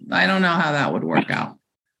 I don't know how that would work out.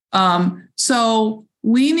 So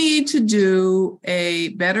we need to do a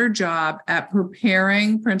better job at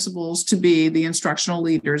preparing principals to be the instructional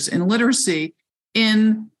leaders in literacy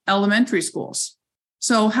in elementary schools.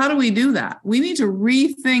 So how do we do that? We need to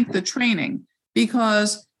rethink the training,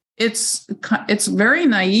 because it's very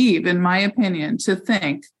naive, in my opinion, to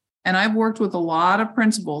think, and I've worked with a lot of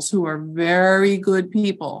principals who are very good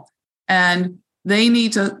people, and they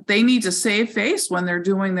need to save face when they're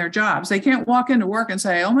doing their jobs. They can't walk into work and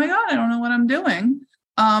say, oh my God, I don't know what I'm doing.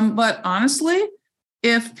 But honestly,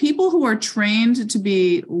 if people who are trained to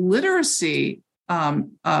be literacy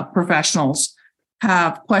professionals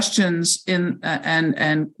have questions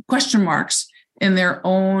and question marks in their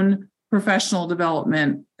own professional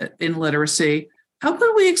development in literacy, how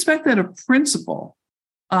could we expect that a principal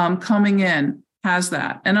coming in has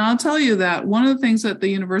that? And I'll tell you that one of the things at the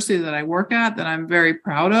university that I work at that I'm very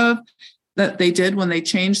proud of that they did when they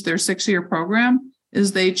changed their 6-year program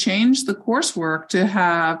is they changed the coursework to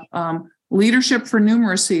have leadership for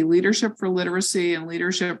numeracy, leadership for literacy, and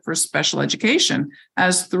leadership for special education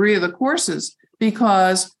as 3 of the courses,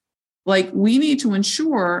 because we need to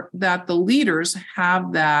ensure that the leaders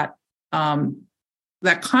have that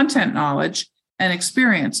content knowledge and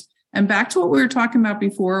experience. And back to what we were talking about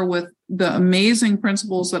before with the amazing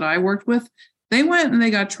principals that I worked with, they went and they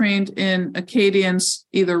got trained in Acadian's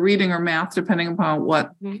either reading or math, depending upon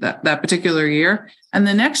what that particular year. And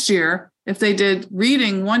the next year, if they did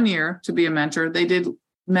reading 1 year to be a mentor, they did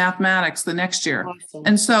mathematics the next year. Awesome.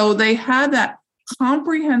 And so they had that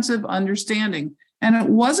comprehensive understanding. And it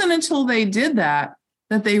wasn't until they did that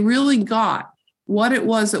they really got what it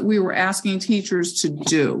was that we were asking teachers to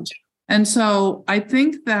do. And so I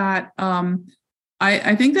think that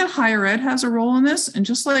I think that higher ed has a role in this. And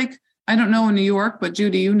just like, I don't know in New York, but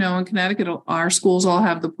Judy, you know, in Connecticut, our schools all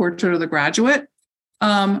have the portrait of the graduate.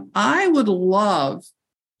 I would love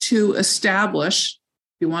to establish,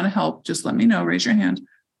 if you want to help, just let me know, raise your hand,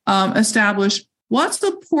 establish what's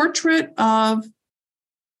the portrait of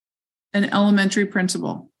an elementary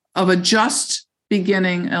principal, of a just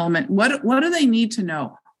beginning element. What do they need to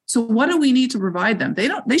know? So what do we need to provide them?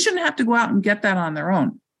 They shouldn't have to go out and get that on their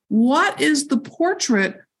own. What is the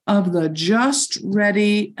portrait of the just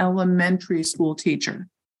ready elementary school teacher?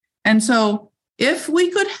 And so if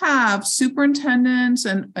we could have superintendents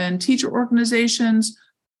and teacher organizations,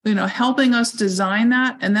 you know, helping us design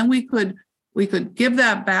that, and then we could give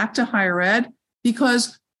that back to higher ed,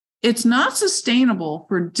 because it's not sustainable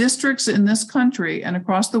for districts in this country and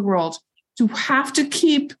across the world to have to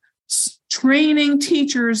keep training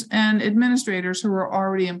teachers and administrators who are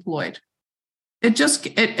already employed.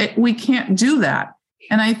 We can't do that.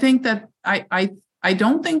 And I think that I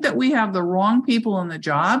don't think that we have the wrong people in the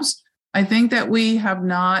jobs. I think that we have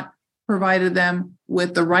not provided them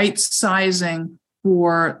with the right sizing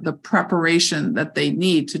for the preparation that they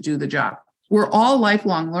need to do the job. We're all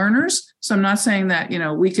lifelong learners. So I'm not saying that, you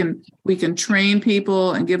know, we can train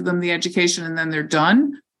people and give them the education and then they're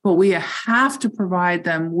done, but we have to provide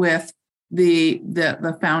them with the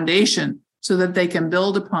foundation so that they can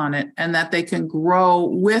build upon it and that they can grow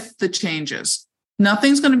with the changes.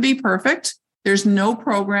 Nothing's going to be perfect. There's no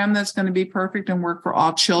program that's going to be perfect and work for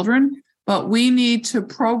all children, but we need to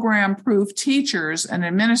program-proof teachers and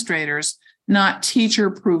administrators, not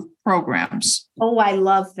teacher-proof programs. Oh, I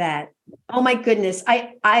love that. Oh my goodness.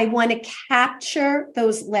 I want to capture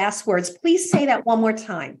those last words. Please say that one more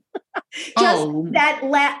time. That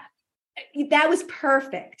was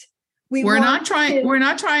perfect. We're not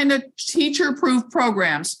trying to teacher-proof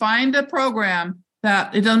programs. Find a program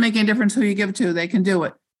that it doesn't make any difference who you give it to, they can do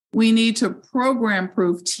it. We need to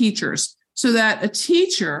program-proof teachers so that a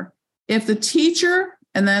teacher, if the teacher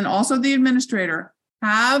and then also the administrator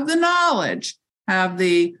have the knowledge, have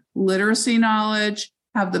the literacy knowledge,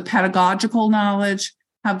 have the pedagogical knowledge,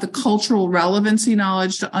 have the cultural relevancy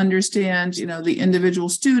knowledge to understand, you know, the individual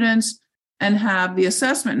students, and have the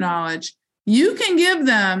assessment knowledge, you can give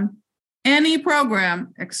them any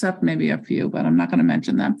program, except maybe a few, but I'm not going to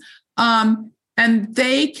mention them. And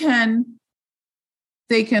they can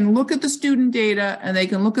look at the student data and they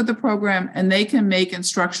can look at the program and they can make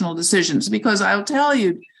instructional decisions. Because I'll tell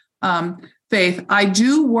you, Faith, I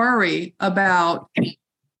do worry about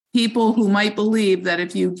people who might believe that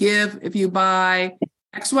if you buy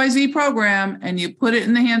XYZ program and you put it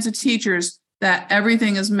in the hands of teachers, that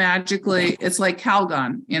everything is magically, it's like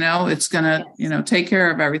Calgon, you know, it's going to, you know, take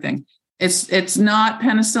care of everything. It's not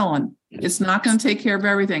penicillin. It's not going to take care of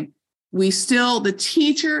everything. The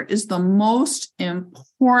teacher is the most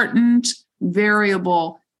important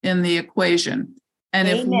variable in the equation. And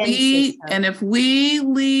if we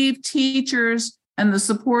leave teachers and the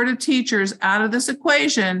supportive teachers out of this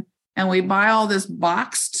equation and we buy all this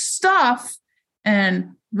boxed stuff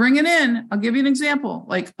and bring it in, I'll give you an example.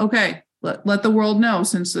 Like, okay, let the world know,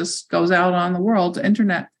 since this goes out on the world, the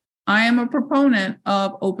internet, I am a proponent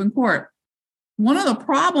of open court. One of the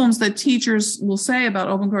problems that teachers will say about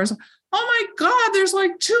open court is, oh my God, there's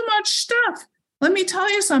like too much stuff. Let me tell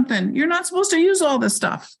you something. You're not supposed to use all this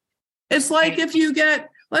stuff. It's like if you get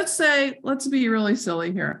let's be really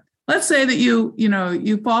silly here. Let's say that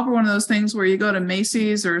you fall for one of those things where you go to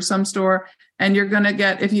Macy's or some store and you're going to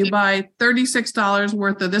get, if you buy $36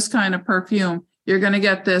 worth of this kind of perfume, you're going to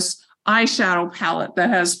get this eyeshadow palette that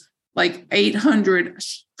has like 800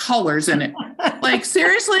 colors in it. Like,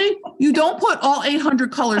 seriously, you don't put all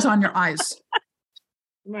 800 colors on your eyes.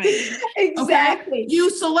 Right. Exactly. Okay?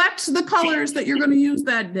 You select the colors that you're going to use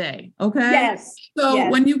that day. Okay. Yes. So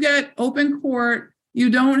yes. when you get open court, you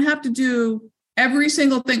don't have to do every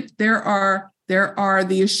single thing. There are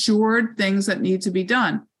the assured things that need to be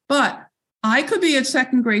done. But I could be a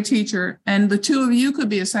second grade teacher and the two of you could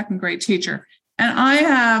be a second grade teacher. And I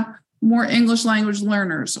have more English language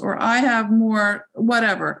learners, or I have more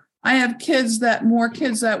whatever. I have more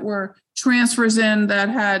kids that were transfers in that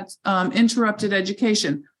had interrupted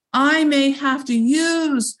education. I may have to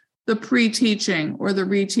use the pre-teaching or the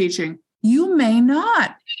reteaching. You may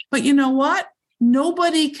not. But you know what?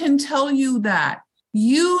 Nobody can tell you that.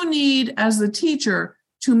 You need, as the teacher,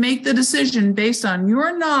 to make the decision based on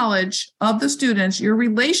your knowledge of the students, your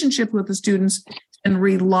relationship with the students, and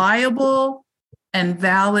reliable and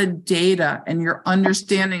valid data and your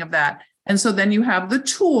understanding of that. And so then you have the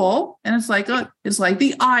tool, and it's like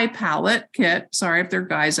the eye palette kit. Sorry if there are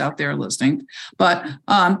guys out there listening, but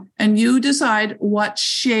and you decide what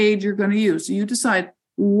shade you're going to use. So you decide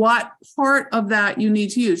what part of that you need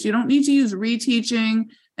to use. You don't need to use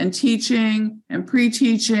reteaching and teaching and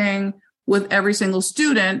pre-teaching with every single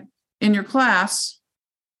student in your class.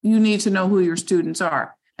 You need to know who your students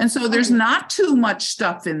are. And so there's not too much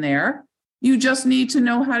stuff in there. You just need to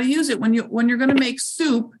know how to use it. When you're going to make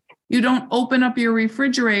soup, you don't open up your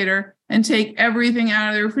refrigerator and take everything out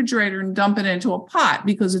of the refrigerator and dump it into a pot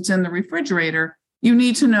because it's in the refrigerator. You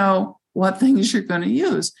need to know what things you're going to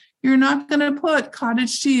use. You're not going to put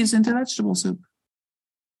cottage cheese into vegetable soup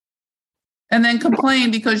and then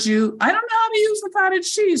complain because I don't know how to use the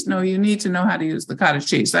cottage cheese. No, you need to know how to use the cottage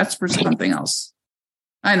cheese. That's for something else.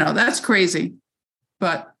 I know that's crazy,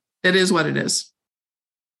 but it is what it is.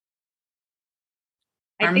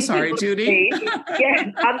 I'm sorry, Judy.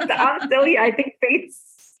 Yeah, I'm still here. I think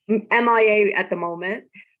Faith's MIA at the moment.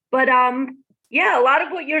 But yeah, a lot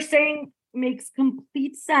of what you're saying makes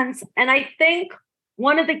complete sense. And I think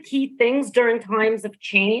one of the key things during times of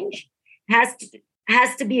change has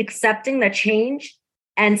to be accepting that change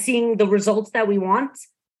and seeing the results that we want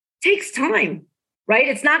takes time, right?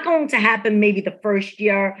 It's not going to happen maybe the first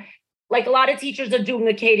year. Like a lot of teachers are doing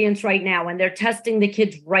Acadience right now and they're testing the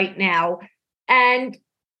kids right now. And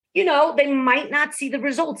they might not see the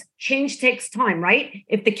results. Change takes time, right?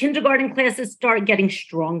 If the kindergarten classes start getting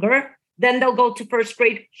stronger, then they'll go to first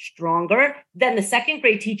grade stronger. Then the second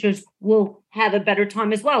grade teachers will have a better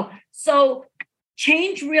time as well. So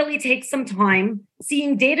change really takes some time.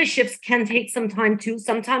 Seeing data shifts can take some time too.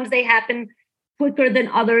 Sometimes they happen quicker than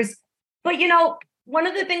others. But, one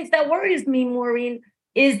of the things that worries me, Maureen,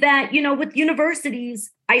 is that, with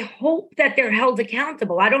universities, I hope that they're held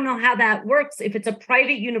accountable. I don't know how that works. If it's a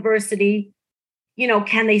private university,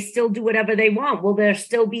 can they still do whatever they want? Will there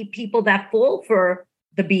still be people that fall for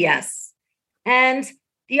the BS? And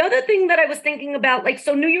the other thing that I was thinking about,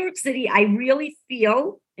 so New York City, I really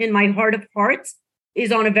feel in my heart of hearts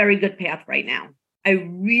is on a very good path right now. I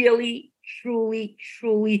really, truly,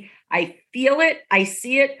 I feel it. I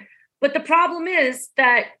see it. But the problem is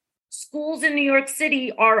that schools in New York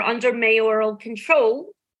City are under mayoral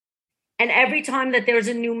control. And every time that there's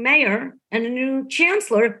a new mayor and a new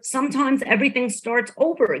chancellor, sometimes everything starts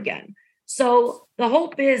over again. So the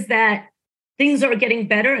hope is that things are getting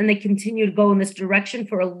better and they continue to go in this direction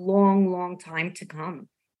for a long, long time to come.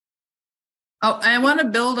 Oh, I want to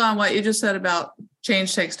build on what you just said about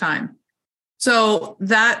change takes time. So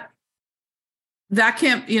that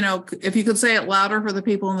can't, if you could say it louder for the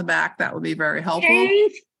people in the back, that would be very helpful.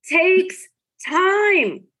 Change takes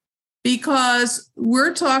time. Because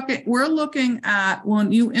we're looking at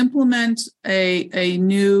when you implement a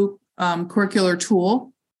new curricular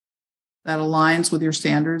tool that aligns with your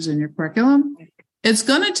standards in your curriculum, it's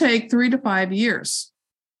going to take 3 to 5 years.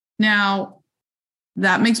 Now,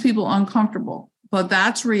 that makes people uncomfortable, but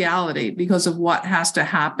that's reality because of what has to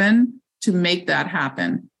happen to make that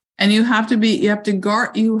happen. And you have to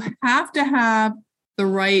have the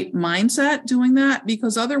right mindset doing that,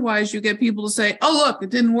 because otherwise you get people to say, oh, look, it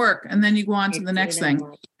didn't work. And then you go on to the next thing.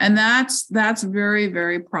 And that's very,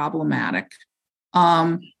 very problematic.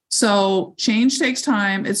 So change takes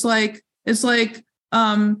time. It's like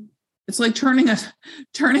turning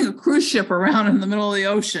a cruise ship around in the middle of the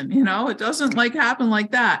ocean. It doesn't happen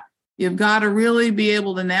like that. You've got to really be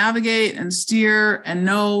able to navigate and steer and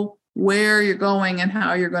know where you're going and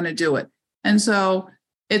how you're going to do it. And so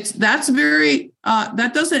that's very,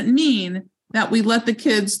 that doesn't mean that we let the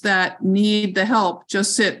kids that need the help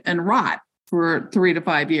just sit and rot for 3 to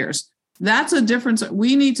 5 years. That's a difference.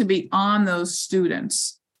 We need to be on those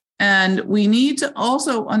students. And we need to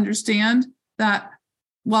also understand that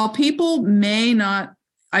while people may not,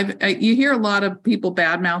 you hear a lot of people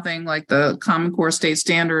bad-mouthing like the Common Core state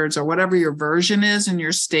standards or whatever your version is in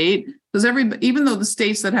your state, because even though the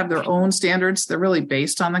states that have their own standards, they're really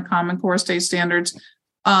based on the Common Core state standards.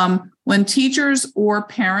 When teachers or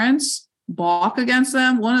parents balk against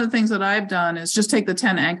them, one of the things that I've done is just take the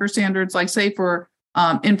 10 anchor standards, like say for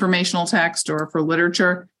informational text or for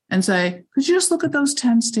literature, and say, could you just look at those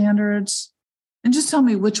 10 standards and just tell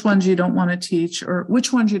me which ones you don't want to teach or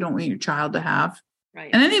which ones you don't want your child to have? Right.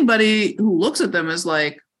 And anybody who looks at them is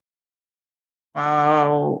like,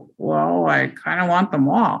 oh, well, I kind of want them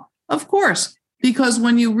all. Of course, because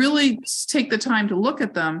when you really take the time to look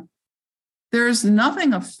at them, there's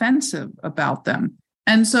nothing offensive about them.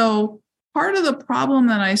 And so part of the problem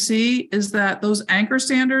that I see is that those anchor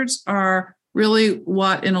standards are really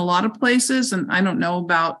what in a lot of places, and I don't know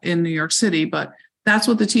about in New York City, but that's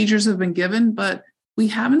what the teachers have been given. But we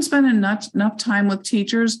haven't spent enough time with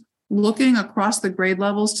teachers looking across the grade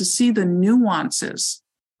levels to see the nuances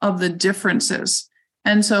of the differences.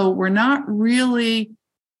 And so we're not really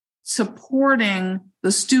supporting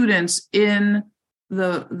the students in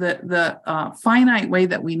the finite way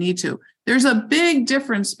that we need to. There's a big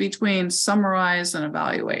difference between summarize and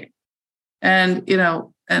evaluate. And,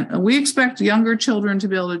 and we expect younger children to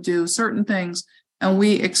be able to do certain things, and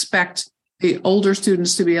we expect the older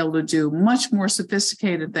students to be able to do much more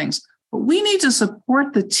sophisticated things. But we need to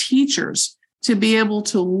support the teachers to be able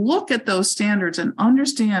to look at those standards and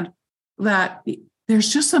understand that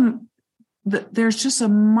there's just a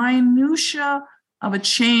minutia of a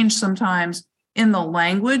change sometimes in the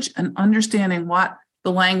language, and understanding what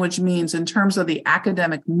the language means in terms of the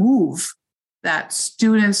academic move that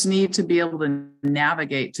students need to be able to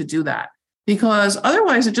navigate to do that. Because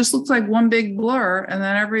otherwise it just looks like one big blur, and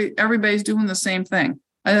then everybody's doing the same thing.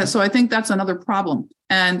 So I think that's another problem.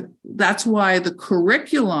 And that's why the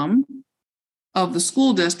curriculum of the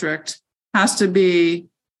school district has to be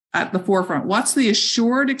at the forefront. What's the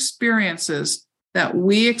assured experiences that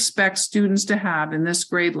we expect students to have in this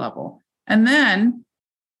grade level? And then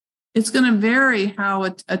it's going to vary how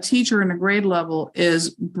a teacher in a grade level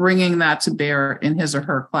is bringing that to bear in his or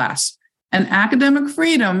her class. And academic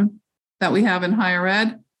freedom that we have in higher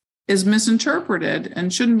ed is misinterpreted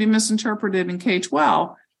and shouldn't be misinterpreted in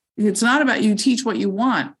K-12. It's not about you teach what you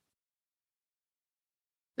want.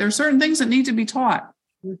 There are certain things that need to be taught.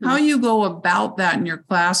 Mm-hmm. How you go about that in your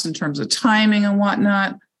class in terms of timing and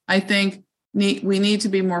whatnot, I think we need to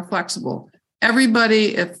be more flexible.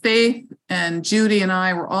 Everybody, if Faith and Judy and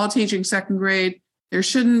I were all teaching second grade, there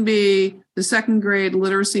shouldn't be the second grade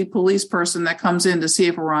literacy police person that comes in to see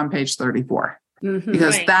if we're on page 34. Mm-hmm,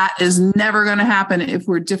 because right. That is never going to happen if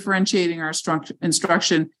we're differentiating our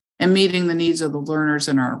instruction and meeting the needs of the learners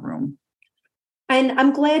in our room. And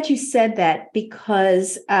I'm glad you said that,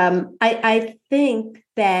 because I think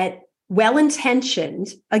that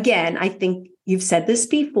well-intentioned, again, I think you've said this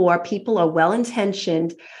before, people are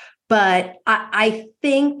well-intentioned, but I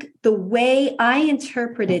think the way I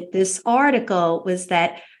interpreted this article was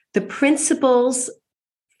that the principals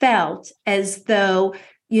felt as though,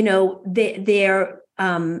 they're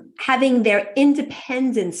having their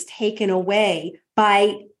independence taken away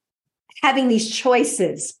by having these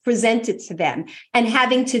choices presented to them and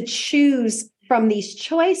having to choose from these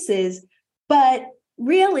choices. But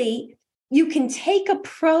really, you can take a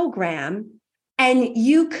program and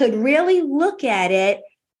you could really look at it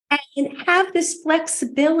and have this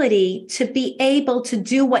flexibility to be able to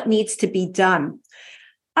do what needs to be done.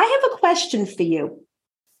 I have a question for you.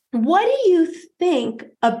 What do you think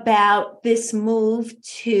about this move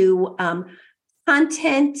to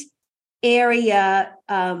content area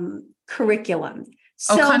curriculum?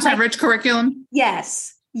 Content-rich curriculum?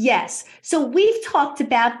 Yes. So we've talked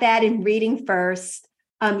about that in Reading First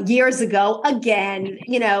years ago. Again,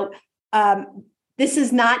 this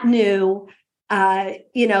is not new.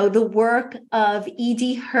 The work of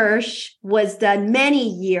E.D. Hirsch was done many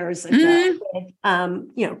years ago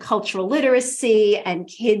with, cultural literacy and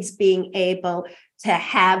kids being able to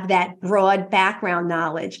have that broad background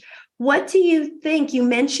knowledge. What do you think? You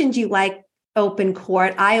mentioned you like open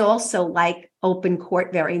court. I also like open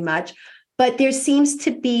court very much, but there seems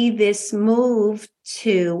to be this move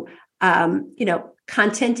to,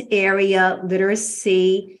 content area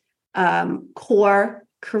literacy core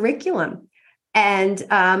curriculum. And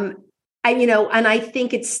and I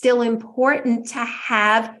think it's still important to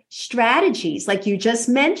have strategies like you just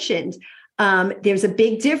mentioned. There's a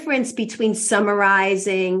big difference between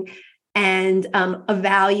summarizing and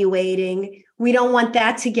evaluating. We don't want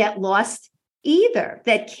that to get lost either,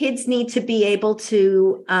 that kids need to be able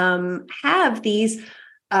to have these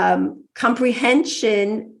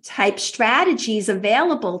comprehension type strategies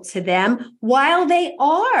available to them while they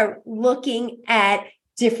are looking at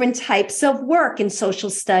different types of work in social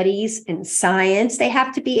studies and science. They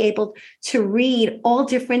have to be able to read all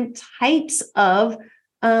different types of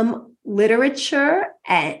literature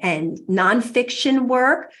and nonfiction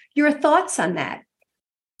work. Your thoughts on that?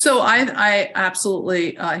 So I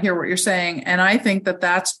absolutely hear what you're saying. And I think that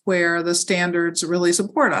that's where the standards really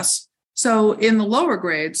support us. So in the lower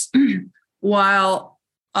grades, while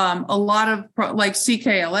a lot of like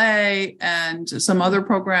CKLA and some other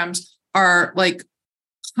programs are like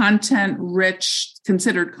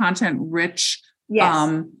considered content rich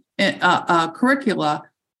Yes. curricula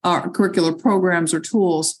or curricular programs or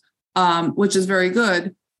tools, which is very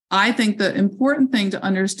good. I think the important thing to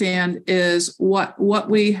understand is what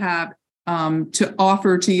we have to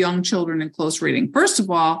offer to young children in close reading. First of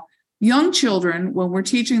all, young children, when we're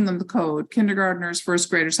teaching them the code, kindergartners, first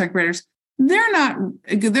graders, second graders,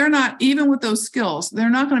 they're not even with those skills, they're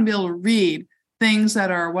not going to be able to read things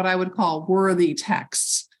that are what I would call worthy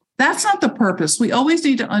texts. That's not the purpose. We always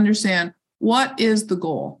need to understand what is the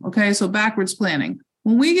goal. Okay, so backwards planning.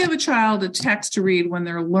 When we give a child a text to read when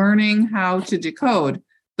they're learning how to decode,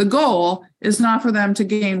 the goal is not for them to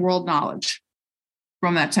gain world knowledge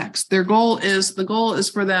from that text. The goal is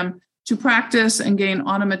for them to practice and gain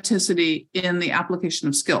automaticity in the application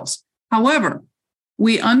of skills. However,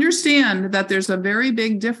 we understand that there's a very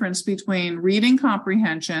big difference between reading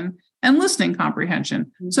comprehension and listening comprehension.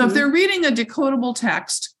 Mm-hmm. So if they're reading a decodable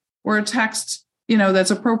text or a text,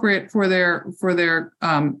 that's appropriate for their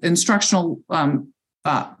instructional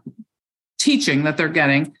teaching that they're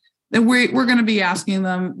getting, then we're going to be asking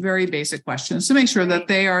them very basic questions to make sure that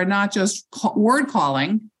they are not just word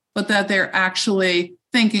calling, but that they're actually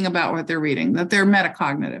thinking about what they're reading, that they're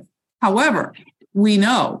metacognitive. However, we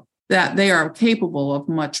know that they are capable of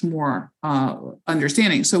much more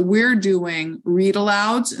understanding. So we're doing read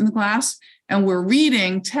alouds in the class, and we're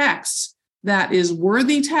reading text that is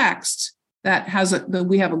worthy text that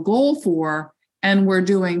we have a goal for, and we're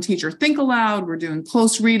doing teacher think aloud, we're doing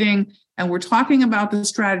close reading, and we're talking about the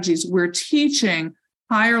strategies. We're teaching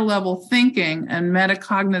higher level thinking and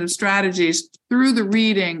metacognitive strategies through the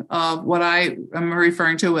reading of what I am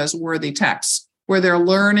referring to as worthy texts, where they're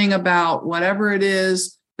learning about whatever it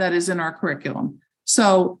is that is in our curriculum.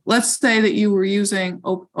 So let's say that you were using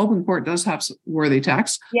OpenCourt does have worthy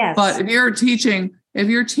text, yes. But if you're teaching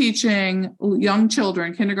young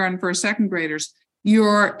children, kindergarten, first, second graders,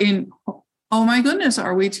 you're in, oh my goodness,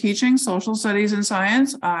 are we teaching social studies and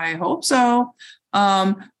science? I hope so.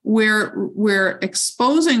 We're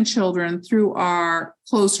exposing children through our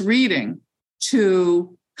close reading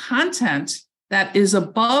to content that is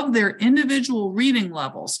above their individual reading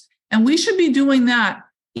levels. And we should be doing that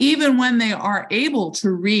even when they are able to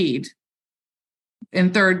read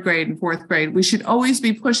in third grade and fourth grade. We should always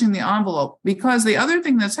be pushing the envelope, because the other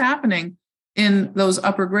thing that's happening in those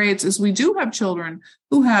upper grades is we do have children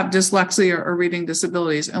who have dyslexia or reading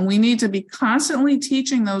disabilities, and we need to be constantly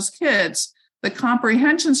teaching those kids the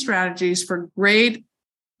comprehension strategies for grade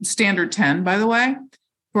standard 10, by the way,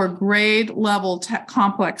 for grade level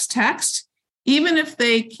complex text, even if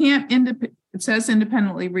they can't it says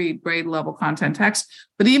independently read grade level content text,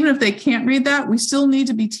 but even if they can't read that, we still need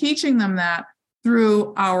to be teaching them that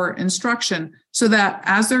through our instruction, so that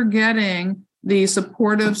as they're getting the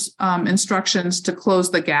supportive instructions to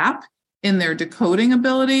close the gap in their decoding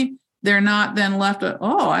ability, they're not then left at,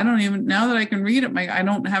 I don't even, now that I can read it, I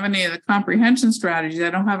don't have any of the comprehension strategies. I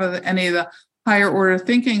don't have any of the higher order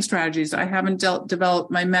thinking strategies. I haven't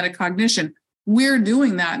developed my metacognition. We're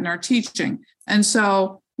doing that in our teaching. And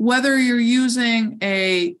so whether you're using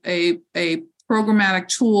a programmatic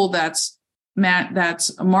tool that's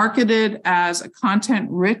marketed as a content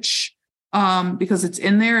rich, because it's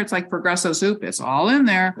in there, it's like Progresso soup, it's all in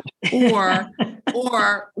there,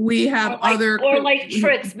 or we have or like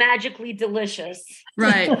Trix, magically delicious,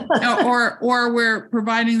 right? or we're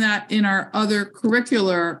providing that in our other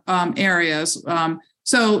curricular areas.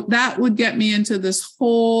 So that would get me into this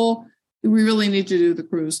whole. We really need to do the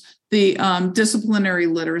cruise, the disciplinary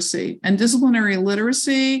literacy, and disciplinary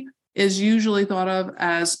literacy is usually thought of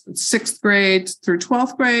as 6th grade through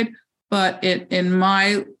 12th grade. But in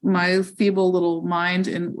my feeble little mind,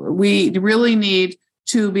 and we really need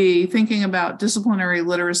to be thinking about disciplinary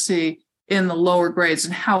literacy in the lower grades,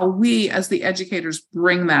 and how we as the educators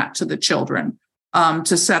bring that to the children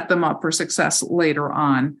to set them up for success later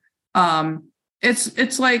on.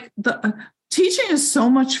 It's like the teaching is so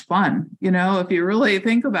much fun, if you really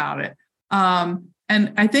think about it.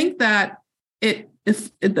 And I think that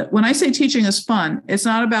when I say teaching is fun, it's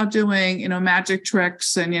not about doing, magic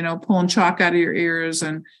tricks and, pulling chalk out of your ears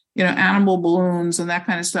and, animal balloons and that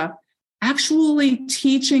kind of stuff. Actually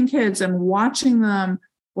teaching kids and watching them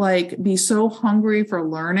be so hungry for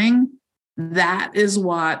learning. That's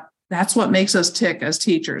what makes us tick as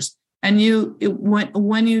teachers. And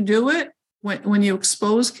when you do it, when you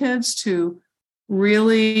expose kids to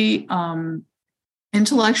really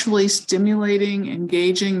intellectually stimulating,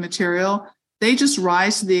 engaging material, they just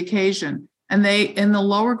rise to the occasion. And in the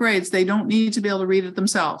lower grades, they don't need to be able to read it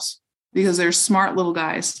themselves because they're smart little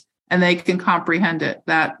guys and they can comprehend it,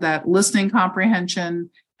 that listening comprehension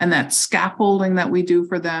and that scaffolding that we do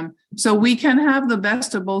for them. So we can have the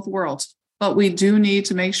best of both worlds, but we do need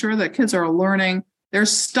to make sure that kids are learning.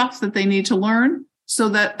 There's stuff that they need to learn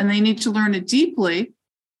and they need to learn it deeply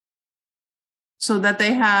so that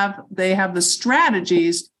they have the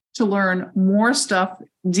strategies to learn more stuff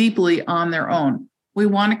deeply on their own. We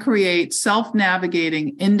want to create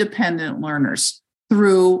self-navigating, independent learners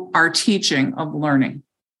through our teaching of learning.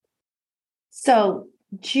 So,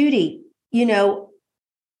 Judy,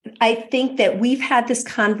 I think that we've had this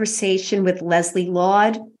conversation with Leslie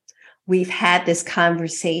Laude. We've had this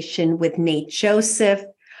conversation with Nate Joseph.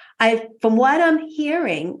 From what I'm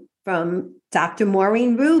hearing from Dr.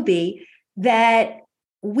 Maureen Ruby, that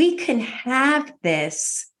we can have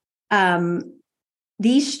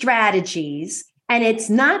these strategies, and it's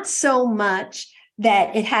not so much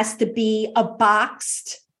that it has to be a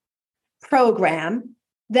boxed program,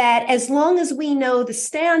 that as long as we know the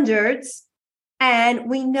standards and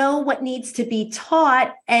we know what needs to be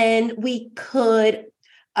taught, and we could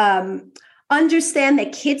understand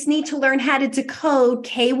that kids need to learn how to decode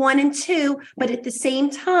K1 and 2, but at the same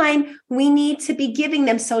time, we need to be giving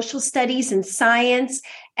them social studies and science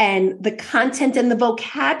and the content and the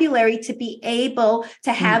vocabulary to be able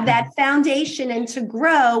to have that foundation and to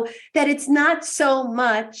grow, that it's not so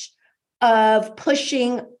much of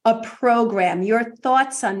pushing a program. Your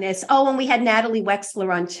thoughts on this? Oh, and we had Natalie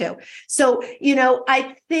Wexler on too. So,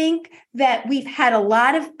 I think that we've had a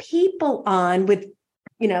lot of people on with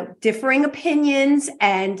differing opinions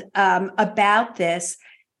and about this.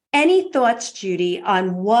 Any thoughts, Judy,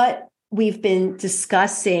 on what we've been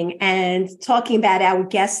discussing and talking about our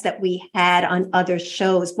guests that we had on other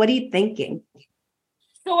shows? What are you thinking?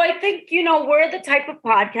 So I think, we're the type of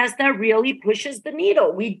podcast that really pushes the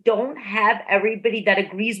needle. We don't have everybody that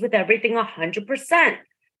agrees with everything 100%,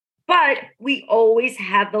 but we always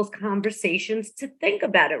have those conversations to think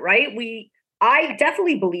about it, right? I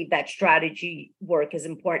definitely believe that strategy work is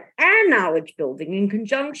important and knowledge building in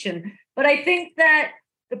conjunction. But I think that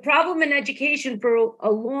the problem in education for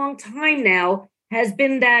a long time now has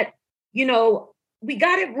been that, we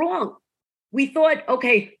got it wrong. We thought,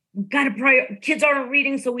 okay, kids aren't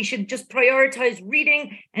reading, so we should just prioritize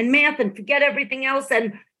reading and math and forget everything else.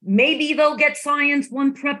 And maybe they'll get science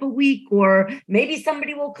one prep a week, or maybe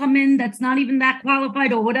somebody will come in that's not even that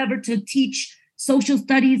qualified or whatever to teach social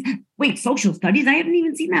studies. Wait, social studies? I haven't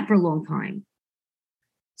even seen that for a long time.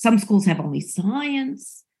 Some schools have only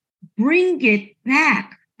science. Bring it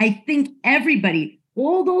back. I think everybody,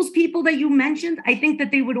 all those people that you mentioned, I think that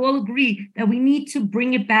they would all agree that we need to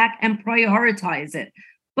bring it back and prioritize it.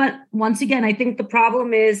 But once again, I think the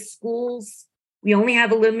problem is schools, we only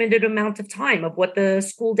have a limited amount of time of what the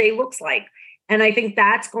school day looks like. And I think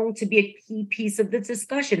that's going to be a key piece of the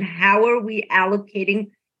discussion. How are we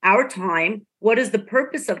allocating our time? What is the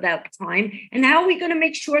purpose of that time? And how are we going to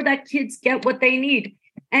make sure that kids get what they need?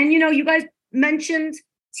 And, you guys mentioned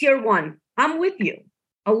tier 1. I'm with you.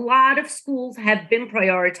 A lot of schools have been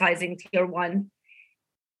prioritizing tier 1.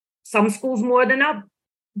 Some schools more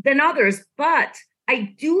than others. But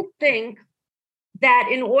I do think that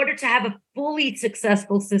in order to have a fully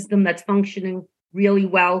successful system that's functioning really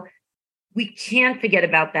well, we can't forget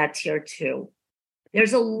about that tier 2.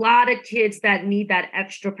 There's a lot of kids that need that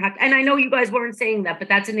extra practice. And I know you guys weren't saying that, but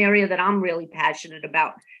that's an area that I'm really passionate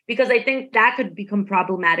about, because I think that could become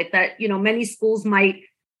problematic, that, many schools might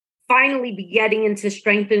finally be getting into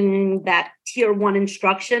strengthening that tier 1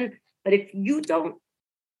 instruction. But if you don't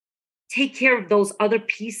take care of those other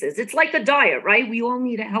pieces, it's like a diet, right? We all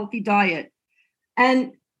need a healthy diet.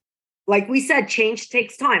 And like we said, change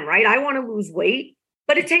takes time, right? I want to lose weight,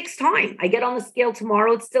 but it takes time. I get on the scale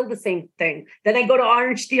tomorrow, it's still the same thing. Then I go to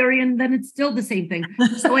Orange Theory, and then it's still the same thing.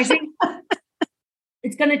 So I think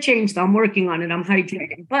It's going to change. So I'm working on it. I'm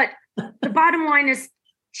hydrating. But the bottom line is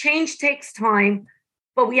change takes time,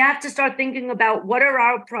 but we have to start thinking about what are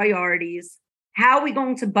our priorities? How are we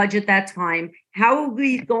going to budget that time? How are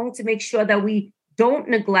we going to make sure that we don't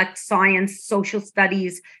neglect science, social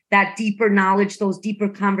studies, that deeper knowledge, those deeper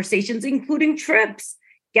conversations, including trips?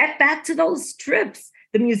 Get back to those trips.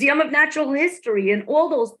 The Museum of Natural History and all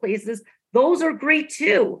those places, those are great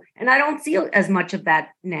too. And I don't see as much of that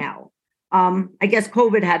now. I guess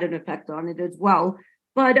COVID had an effect on it as well.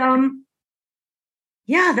 But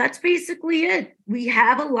yeah, that's basically it. We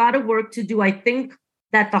have a lot of work to do. I think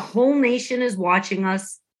that the whole nation is watching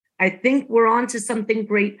us. I think we're on to something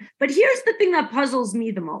great. But here's the thing that puzzles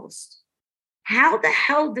me the most. How the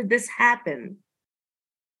hell did this happen?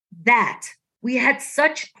 That we had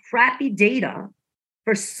such crappy data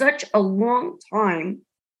for such a long time.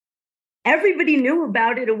 Everybody knew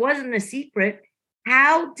about it. It wasn't a secret.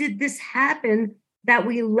 How did this happen that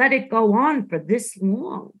we let it go on for this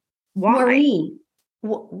long? Why? Maureen,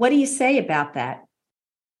 what do you say about that?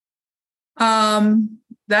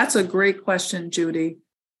 That's a great question, Judy.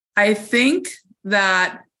 I think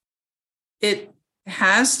that it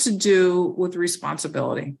has to do with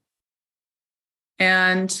responsibility.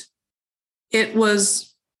 And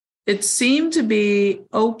it seemed to be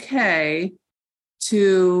okay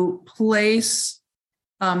to place,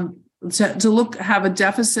 have a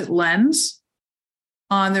deficit lens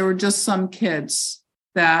on, there were just some kids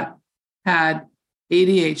that had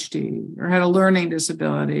ADHD or had a learning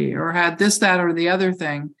disability or had this, that, or the other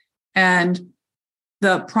thing. And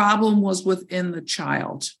the problem was within the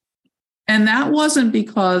child. And that wasn't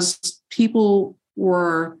because people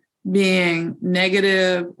were being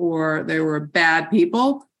negative or they were bad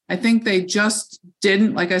people. I think they just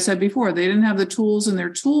didn't, like I said before, they didn't have the tools in their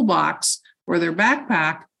toolbox or their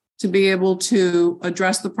backpack to be able to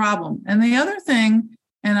address the problem. And the other thing,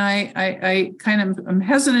 and I kind of am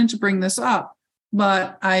hesitant to bring this up,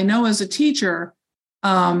 but I know as a teacher,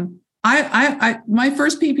 my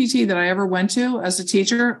first PPT that I ever went to as a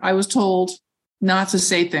teacher, I was told not to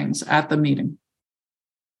say things at the meeting.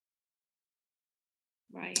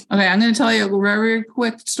 Right. Okay, I'm going to tell you a very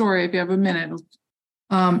quick story if you have a minute.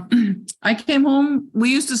 I came home.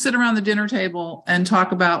 We used to sit around the dinner table and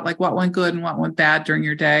talk about like what went good and what went bad during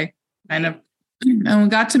your day. Kind of. And when it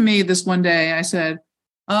got to me this one day, I said,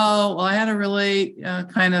 oh, well, I had a really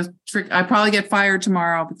kind of trick. I probably get fired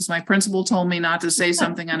tomorrow because my principal told me not to say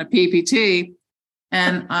something on a PPT.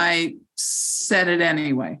 And I said it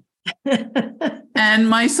anyway. And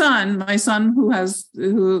my son who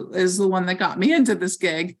is the one that got me into this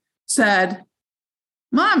gig said,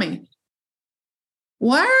 Mommy,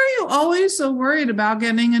 why are you always so worried about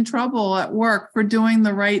getting in trouble at work for doing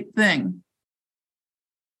the right thing?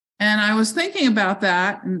 And I was thinking about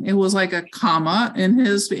that, and it was like a comma in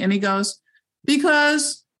his, and he goes,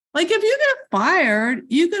 because like if you get fired,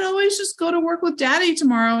 you could always just go to work with Daddy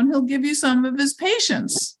tomorrow and he'll give you some of his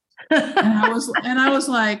patients. And I was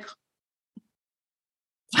like,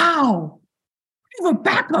 wow, I have a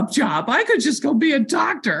backup job. I could just go be a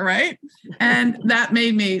doctor, right? And that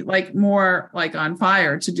made me like more like on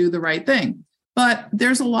fire to do the right thing. But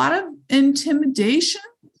there's a lot of intimidation.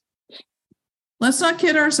 Let's not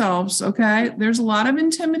kid ourselves, okay? There's a lot of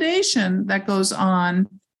intimidation that goes on.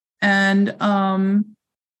 And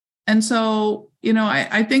so, you know,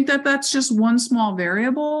 I think that that's just one small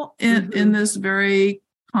variable in this very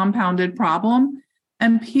compounded problem.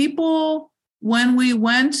 And people, when we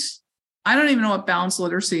went, I don't even know what balanced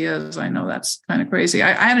literacy is. I know that's kind of crazy.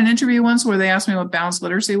 I had an interview once where they asked me what balanced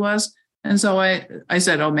literacy was. And so I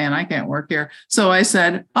said, oh man, I can't work here. So I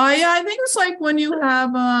said, oh yeah, I think it's like when you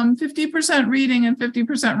have 50% reading and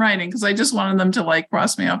 50% writing, because I just wanted them to like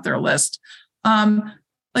cross me off their list.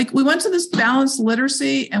 Like we went to this balanced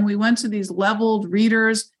literacy and we went to these leveled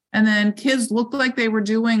readers, and then kids looked like they were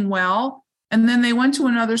doing well. And then they went to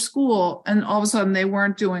another school and all of a sudden they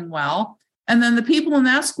weren't doing well. And then the people in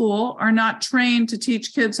that school are not trained to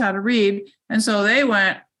teach kids how to read. And so they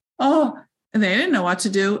went, oh, and they didn't know what to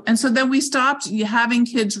do. And so then we stopped having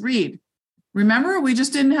kids read. Remember, we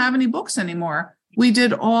just didn't have any books anymore. We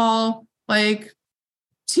did all like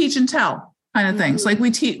teach and tell kind of things. Like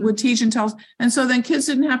would teach and tell. And so then kids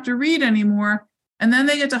didn't have to read anymore. And then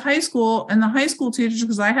they get to high school, and the high school teachers,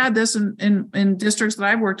 because I had this in districts that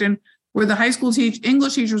I've worked in, where the high school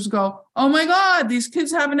English teachers go, oh my God, these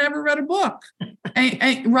kids haven't ever read a book.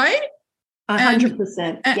 Right?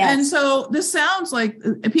 100%. Yes. And so this sounds like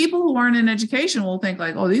people who aren't in education will think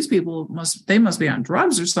like, oh, these people must be on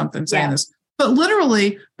drugs or something saying this. But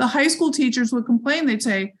literally the high school teachers would complain. They'd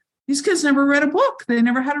say, these kids never read a book. They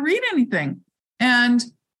never had to read anything. And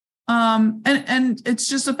And it's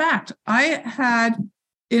just a fact. I had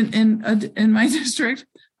in my district,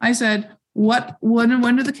 I said,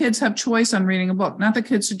 when do the kids have choice on reading a book? Not the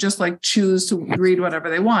kids who just like choose to read whatever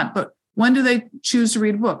they want, but when do they choose to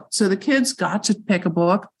read a book? So the kids got to pick a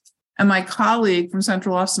book. And my colleague from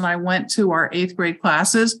Central Office and I went to our 8th grade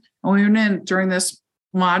classes, and we went in during this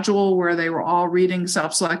module where they were all reading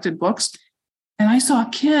self-selected books. And I saw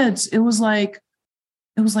kids. It was like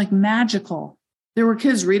magical. There were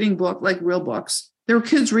kids reading like real books. There were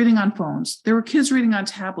kids reading on phones. There were kids reading on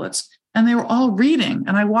tablets, and they were all reading.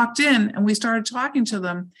 And I walked in and we started talking to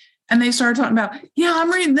them, and they started talking about, yeah,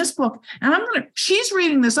 I'm reading this book, and she's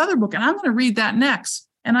reading this other book, and I'm going to read that next.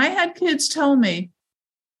 And I had kids tell me,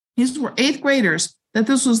 these were 8th graders, that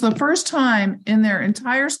this was the first time in their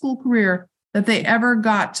entire school career that they ever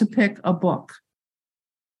got to pick a book.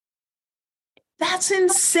 That's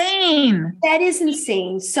insane. That is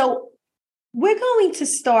insane. So we're going to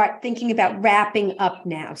start thinking about wrapping up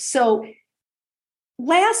now. So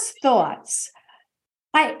last thoughts.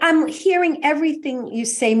 I'm hearing everything you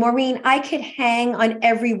say, Maureen. I could hang on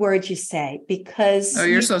every word you say because... Oh,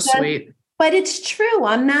 you're so sweet. But it's true.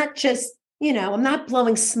 I'm not just, I'm not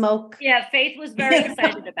blowing smoke. Yeah, Faith was very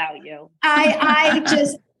excited about you. I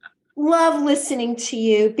just love listening to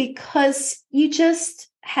you because you just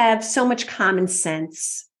have so much common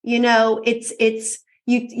sense. You're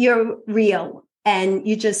real and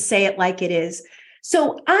you just say it like it is.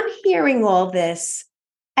 So I'm hearing all this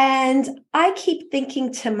and I keep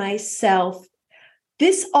thinking to myself,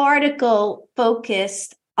 this article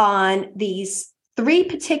focused on these 3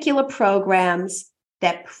 particular programs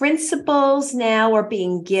that principals now are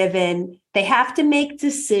being given. They have to make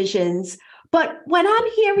decisions. But what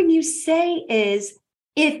I'm hearing you say is,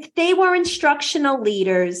 if they were instructional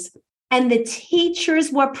leaders and the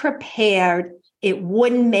teachers were prepared, it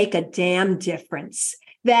wouldn't make a damn difference.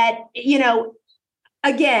 That,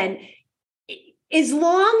 again, as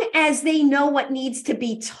long as they know what needs to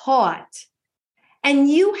be taught, and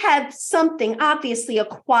you have something, obviously a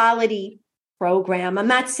quality program. I'm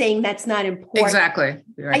not saying that's not important. Exactly.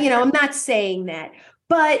 Right. I'm not saying that.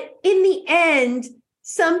 But in the end,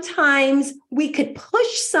 sometimes we could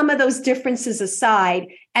push some of those differences aside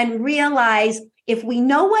and realize if we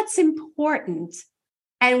know what's important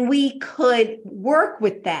and we could work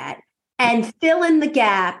with that and fill in the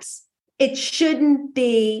gaps, it shouldn't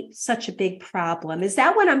be such a big problem. Is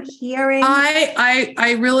that what I'm hearing?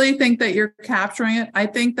 I really think that you're capturing it. I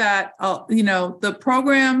think that, the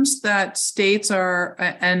programs that states are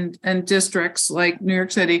and districts like New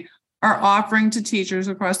York City are offering to teachers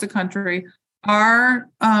across the country are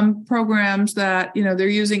programs that, they're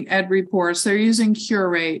using Ed Reports, they're using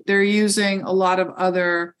Curate, they're using a lot of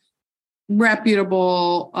other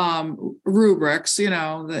reputable rubrics,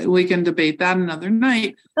 that we can debate that another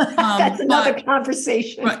night. That's another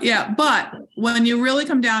conversation. But when you really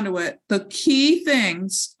come down to it, the key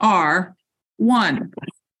things are, 1,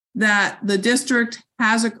 that the district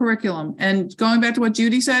has a curriculum. And going back to what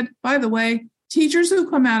Judy said, by the way, teachers who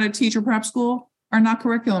come out of teacher prep school are not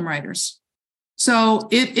curriculum writers. So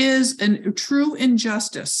it is a true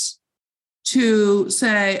injustice to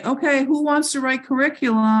say, okay, who wants to write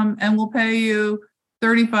curriculum, and we'll pay you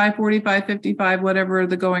 35, 45, 55, whatever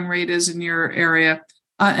the going rate is in your area,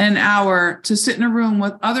 an hour to sit in a room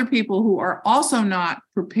with other people who are also not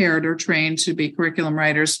prepared or trained to be curriculum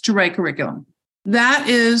writers to write curriculum. That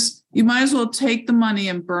is, you might as well take the money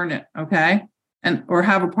and burn it, okay? Or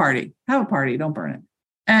have a party. Have a party, don't burn it.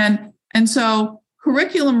 And so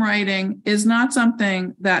curriculum writing is not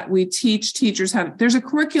something that we teach teachers how to. There's a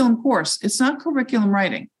curriculum course. It's not curriculum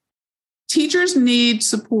writing. Teachers need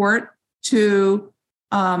support to,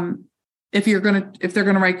 if they're going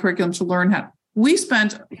to write curriculum, to learn how. We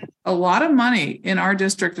spent a lot of money in our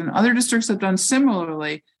district, and other districts have done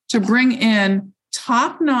similarly, to bring in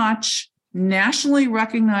top-notch, nationally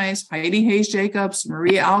recognized Heidi Hayes Jacobs,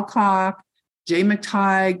 Maria Alcock, Jay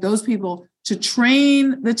McTighe, those people, to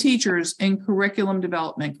train the teachers in curriculum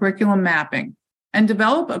development, curriculum mapping, and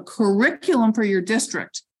develop a curriculum for your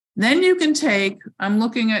district. Then you can take, I'm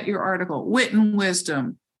looking at your article, Wit and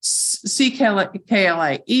Wisdom,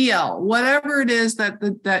 CKLA, EL, whatever it is that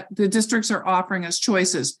the districts are offering as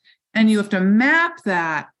choices. And you have to map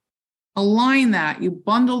that, align that, you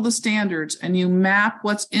bundle the standards, and you map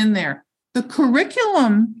what's in there. The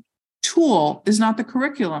curriculum tool is not the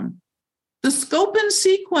curriculum. The scope and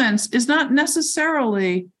sequence is not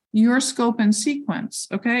necessarily your scope and sequence,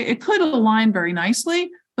 okay? It could align very nicely,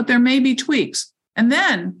 but there may be tweaks. And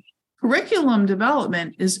then curriculum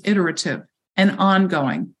development is iterative and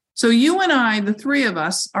ongoing. So you and I, the 3 of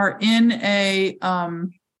us, are in a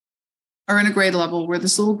are in a grade level. We're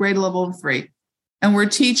this little grade level of 3. And we're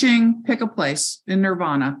teaching pick a place in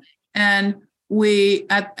Nirvana. And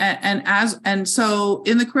so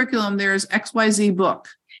in the curriculum, there's XYZ book.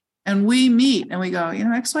 And we meet and we go,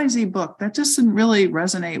 XYZ book, that just didn't really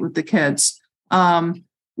resonate with the kids.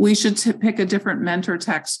 We should pick a different mentor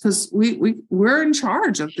text because we're in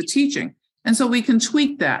charge of the teaching. And so we can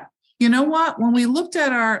tweak that. You know what? When we looked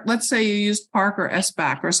at let's say you used PARCC or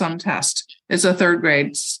SBAC or some test, it's a 3rd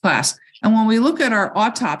grade class. And when we look at our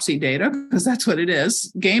autopsy data, because that's what it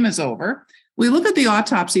is, game is over. We look at the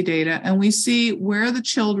autopsy data and we see where the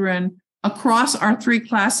children across our 3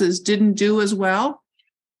 classes didn't do as well.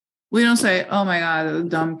 We don't say, oh my God, the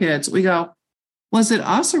dumb kids. We go, was it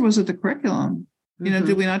us or was it the curriculum?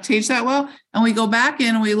 Did we not teach that well? And we go back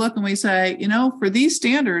in and we look and we say, for these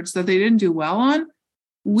standards that they didn't do well on,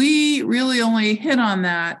 we really only hit on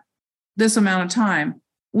that this amount of time.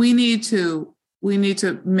 We need to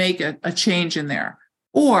make a change in there.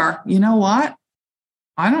 Or, you know what?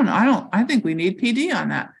 I think we need PD on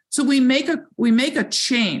that. So we make a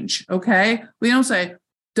change. Okay. We don't say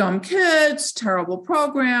dumb kids, terrible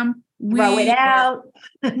program. Throw it out.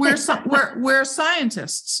 We're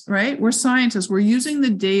scientists, right? We're scientists. We're using the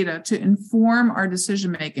data to inform our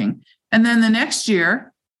decision making. And then the next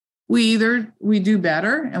year, we do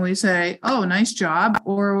better and we say, oh, nice job,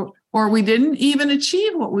 or we didn't even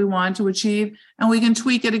achieve what we wanted to achieve, and we can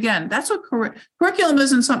tweak it again. That's what curriculum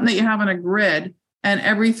isn't something that you have on a grid, and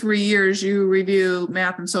every 3 years you review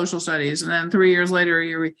math and social studies, and then 3 years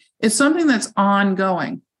later it's something that's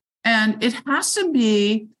ongoing. And it has to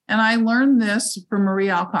be, and I learned this from Marie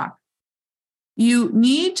Alcock, you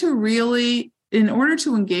need to really, in order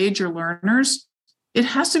to engage your learners, it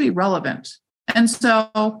has to be relevant. And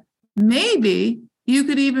so maybe you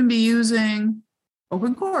could even be using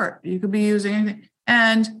open court. You could be using anything.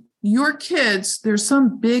 And your kids, there's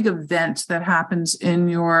some big event that happens in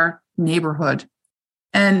your neighborhood.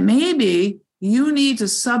 And maybe you need to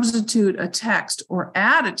substitute a text or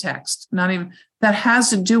add a text, not even that has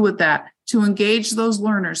to do with that, to engage those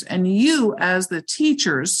learners. And you, as the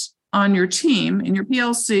teachers on your team, in your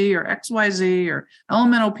PLC or XYZ or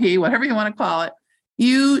elemental P, whatever you want to call it,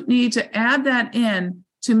 you need to add that in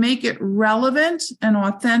to make it relevant and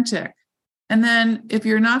authentic. And then if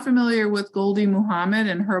you're not familiar with Goldie Muhammad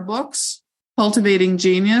and her books, Cultivating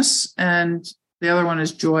Genius, and the other one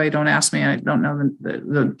is Joy. Don't ask me. I don't know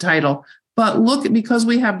the title. But look, because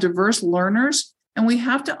we have diverse learners and we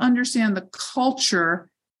have to understand the culture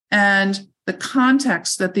and the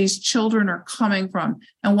context that these children are coming from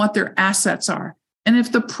and what their assets are. And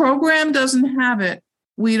if the program doesn't have it,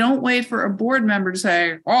 we don't wait for a board member to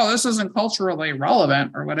say, oh, this isn't culturally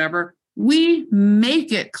relevant or whatever. We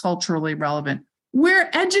make it culturally relevant. We're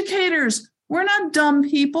educators. We're not dumb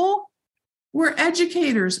people. We're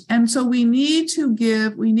educators. And so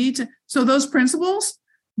so those principals,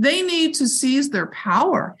 they need to seize their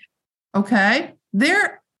power. Okay.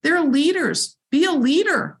 They're leaders. Be a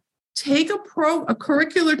leader. Take a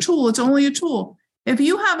curricular tool. It's only a tool. If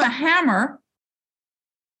you have a hammer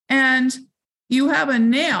and you have a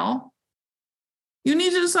nail, you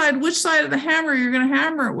need to decide which side of the hammer you're going to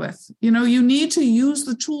hammer it with. You need to use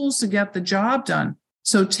the tools to get the job done.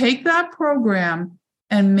 So take that program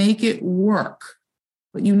and make it work.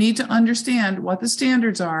 But you need to understand what the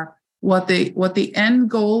standards are, what the end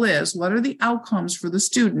goal is, what are the outcomes for the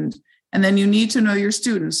student, and then you need to know your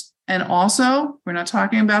students. And also, we're not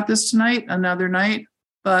talking about this tonight, another night,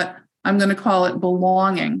 but I'm going to call it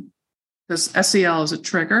belonging, because SEL is a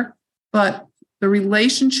trigger. But the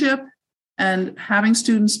relationship and having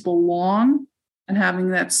students belong and having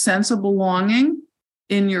that sense of belonging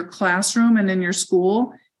in your classroom and in your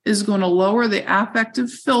school is going to lower the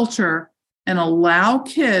affective filter and allow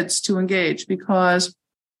kids to engage, because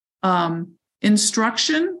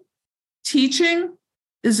instruction, teaching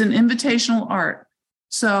is an invitational art.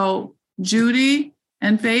 So Judy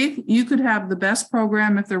and Faith, you could have the best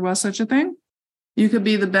program if there was such a thing. You could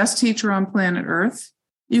be the best teacher on planet Earth.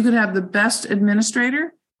 You could have the best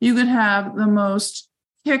administrator. You could have the most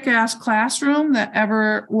kick-ass classroom that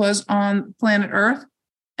ever was on planet Earth.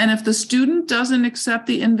 And if the student doesn't accept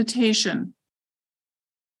the invitation,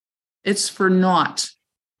 it's for naught.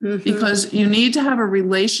 Mm-hmm. Because you need to have a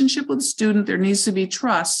relationship with the student. There needs to be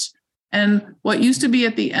trust. And what used to be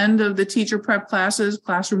at the end of the teacher prep classes,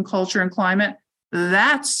 classroom culture and climate,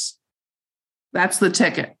 that's the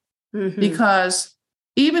ticket. Mm-hmm. Because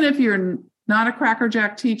even if you're not a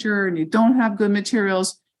crackerjack teacher and you don't have good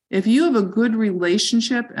materials, if you have a good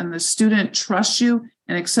relationship and the student trusts you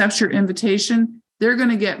and accepts your invitation, they're going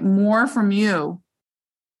to get more from you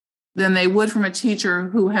than they would from a teacher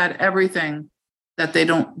who had everything that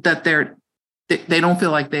they don't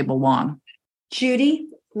feel like they belong. Judy,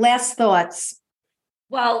 last thoughts.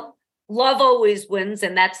 Well, love always wins,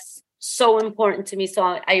 and that's so important to me. So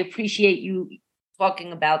I appreciate you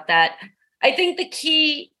talking about that. I think the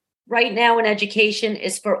key right now in education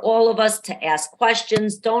is for all of us to ask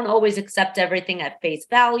questions. Don't always accept everything at face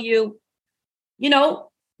value.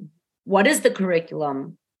 What is the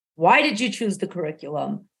curriculum? Why did you choose the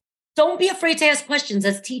curriculum? Don't be afraid to ask questions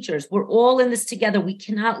as teachers. We're all in this together. We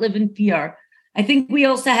cannot live in fear. I think we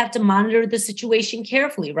also have to monitor the situation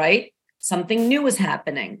carefully, right? Something new is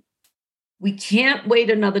happening. We can't wait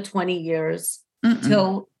another 20 years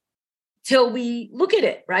till we look at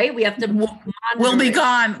it, right? We have to monitor We'll be it.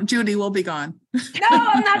 gone. Judy, we'll be gone. No,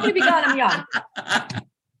 I'm not going to be gone. I'm young.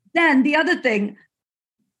 Then the other thing,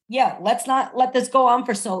 let's not let this go on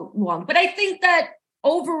for so long. But I think that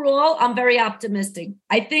overall, I'm very optimistic.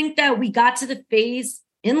 I think that we got to the phase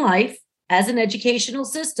in life as an educational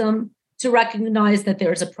system to recognize that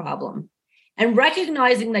there's a problem. And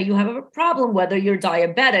recognizing that you have a problem, whether you're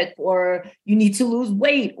diabetic or you need to lose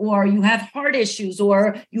weight or you have heart issues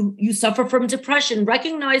or you suffer from depression,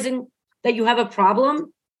 recognizing that you have a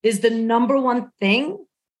problem is the number one thing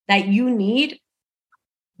that you need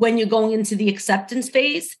when you're going into the acceptance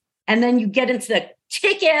phase. And then you get into the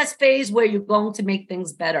kick-ass phase where you're going to make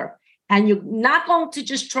things better. And you're not going to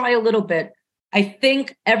just try a little bit. I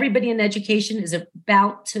think everybody in education is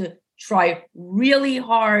about to try really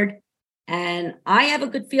hard. And I have a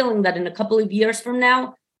good feeling that in a couple of years from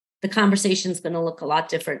now, the conversation is going to look a lot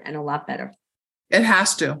different and a lot better. It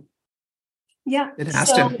has to. Yeah. It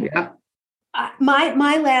has to. Yeah.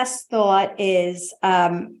 My last thought is,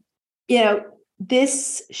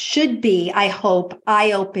 this should be, I hope,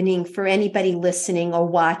 eye-opening for anybody listening or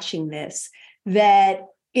watching this, that,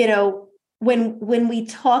 when we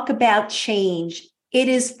talk about change, it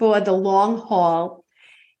is for the long haul.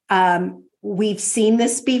 We've seen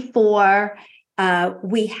this before.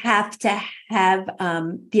 We have to have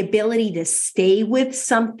the ability to stay with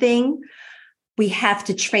something. We have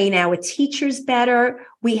to train our teachers better.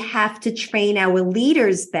 We have to train our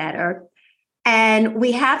leaders better. And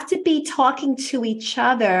we have to be talking to each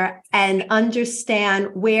other and understand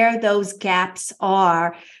where those gaps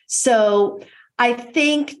are. So I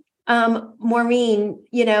think, Maureen,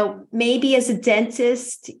 maybe as a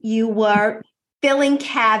dentist, you were filling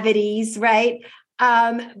cavities, right?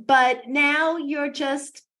 But now you're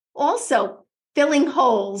just also filling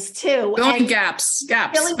holes too. Filling gaps.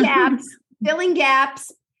 Filling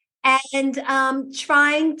gaps. And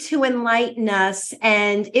trying to enlighten us.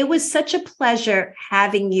 And it was such a pleasure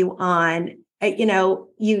having you on.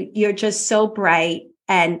 You're just so bright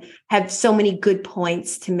and have so many good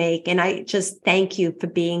points to make. And I just thank you for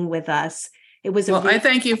being with us. It was I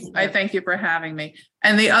thank you. I thank you for having me.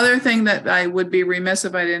 And the other thing that I would be remiss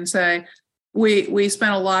if I didn't say, we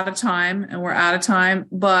spent a lot of time and we're out of time.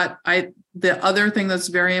 But the other thing that's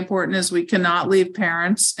very important is we cannot leave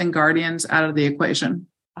parents and guardians out of the equation.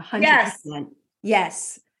 100%.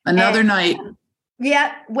 Yes. Another night.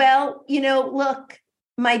 Yeah. Well, look,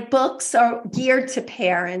 my books are geared to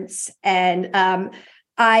parents, and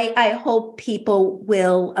I hope people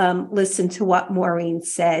will listen to what Maureen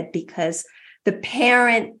said, because the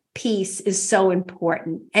parent piece is so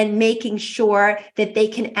important, and making sure that they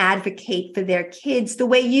can advocate for their kids the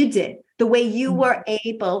way you did. The way you were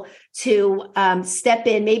able to step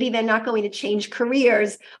in. Maybe they're not going to change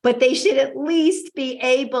careers, but they should at least be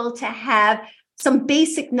able to have some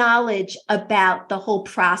basic knowledge about the whole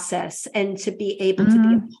process and to be able to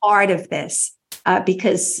be a part of this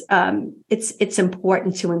because it's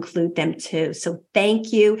important to include them too. So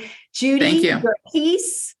thank you. Judy, thank you. Your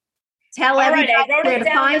piece. Tell everybody where to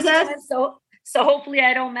find us. So hopefully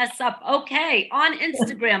I don't mess up. Okay, on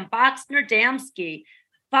Instagram, Boxner Damsky.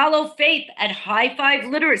 Follow Faith at High Five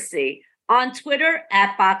Literacy. On Twitter,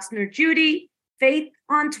 at Boxner Judy. Faith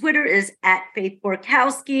on Twitter is at Faith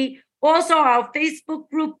Borkowski. Also, our Facebook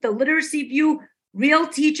group, The Literacy View, Real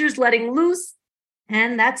Teachers Letting Loose.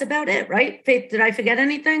 And that's about it, right? Faith, did I forget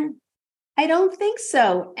anything? I don't think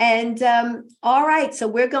so. And all right, so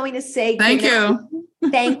we're going to say thank you.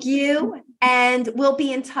 Thank you. And we'll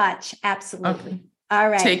be in touch. Absolutely. Okay. All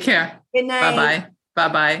right. Take care. Good night. Bye-bye.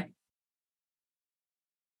 Bye-bye.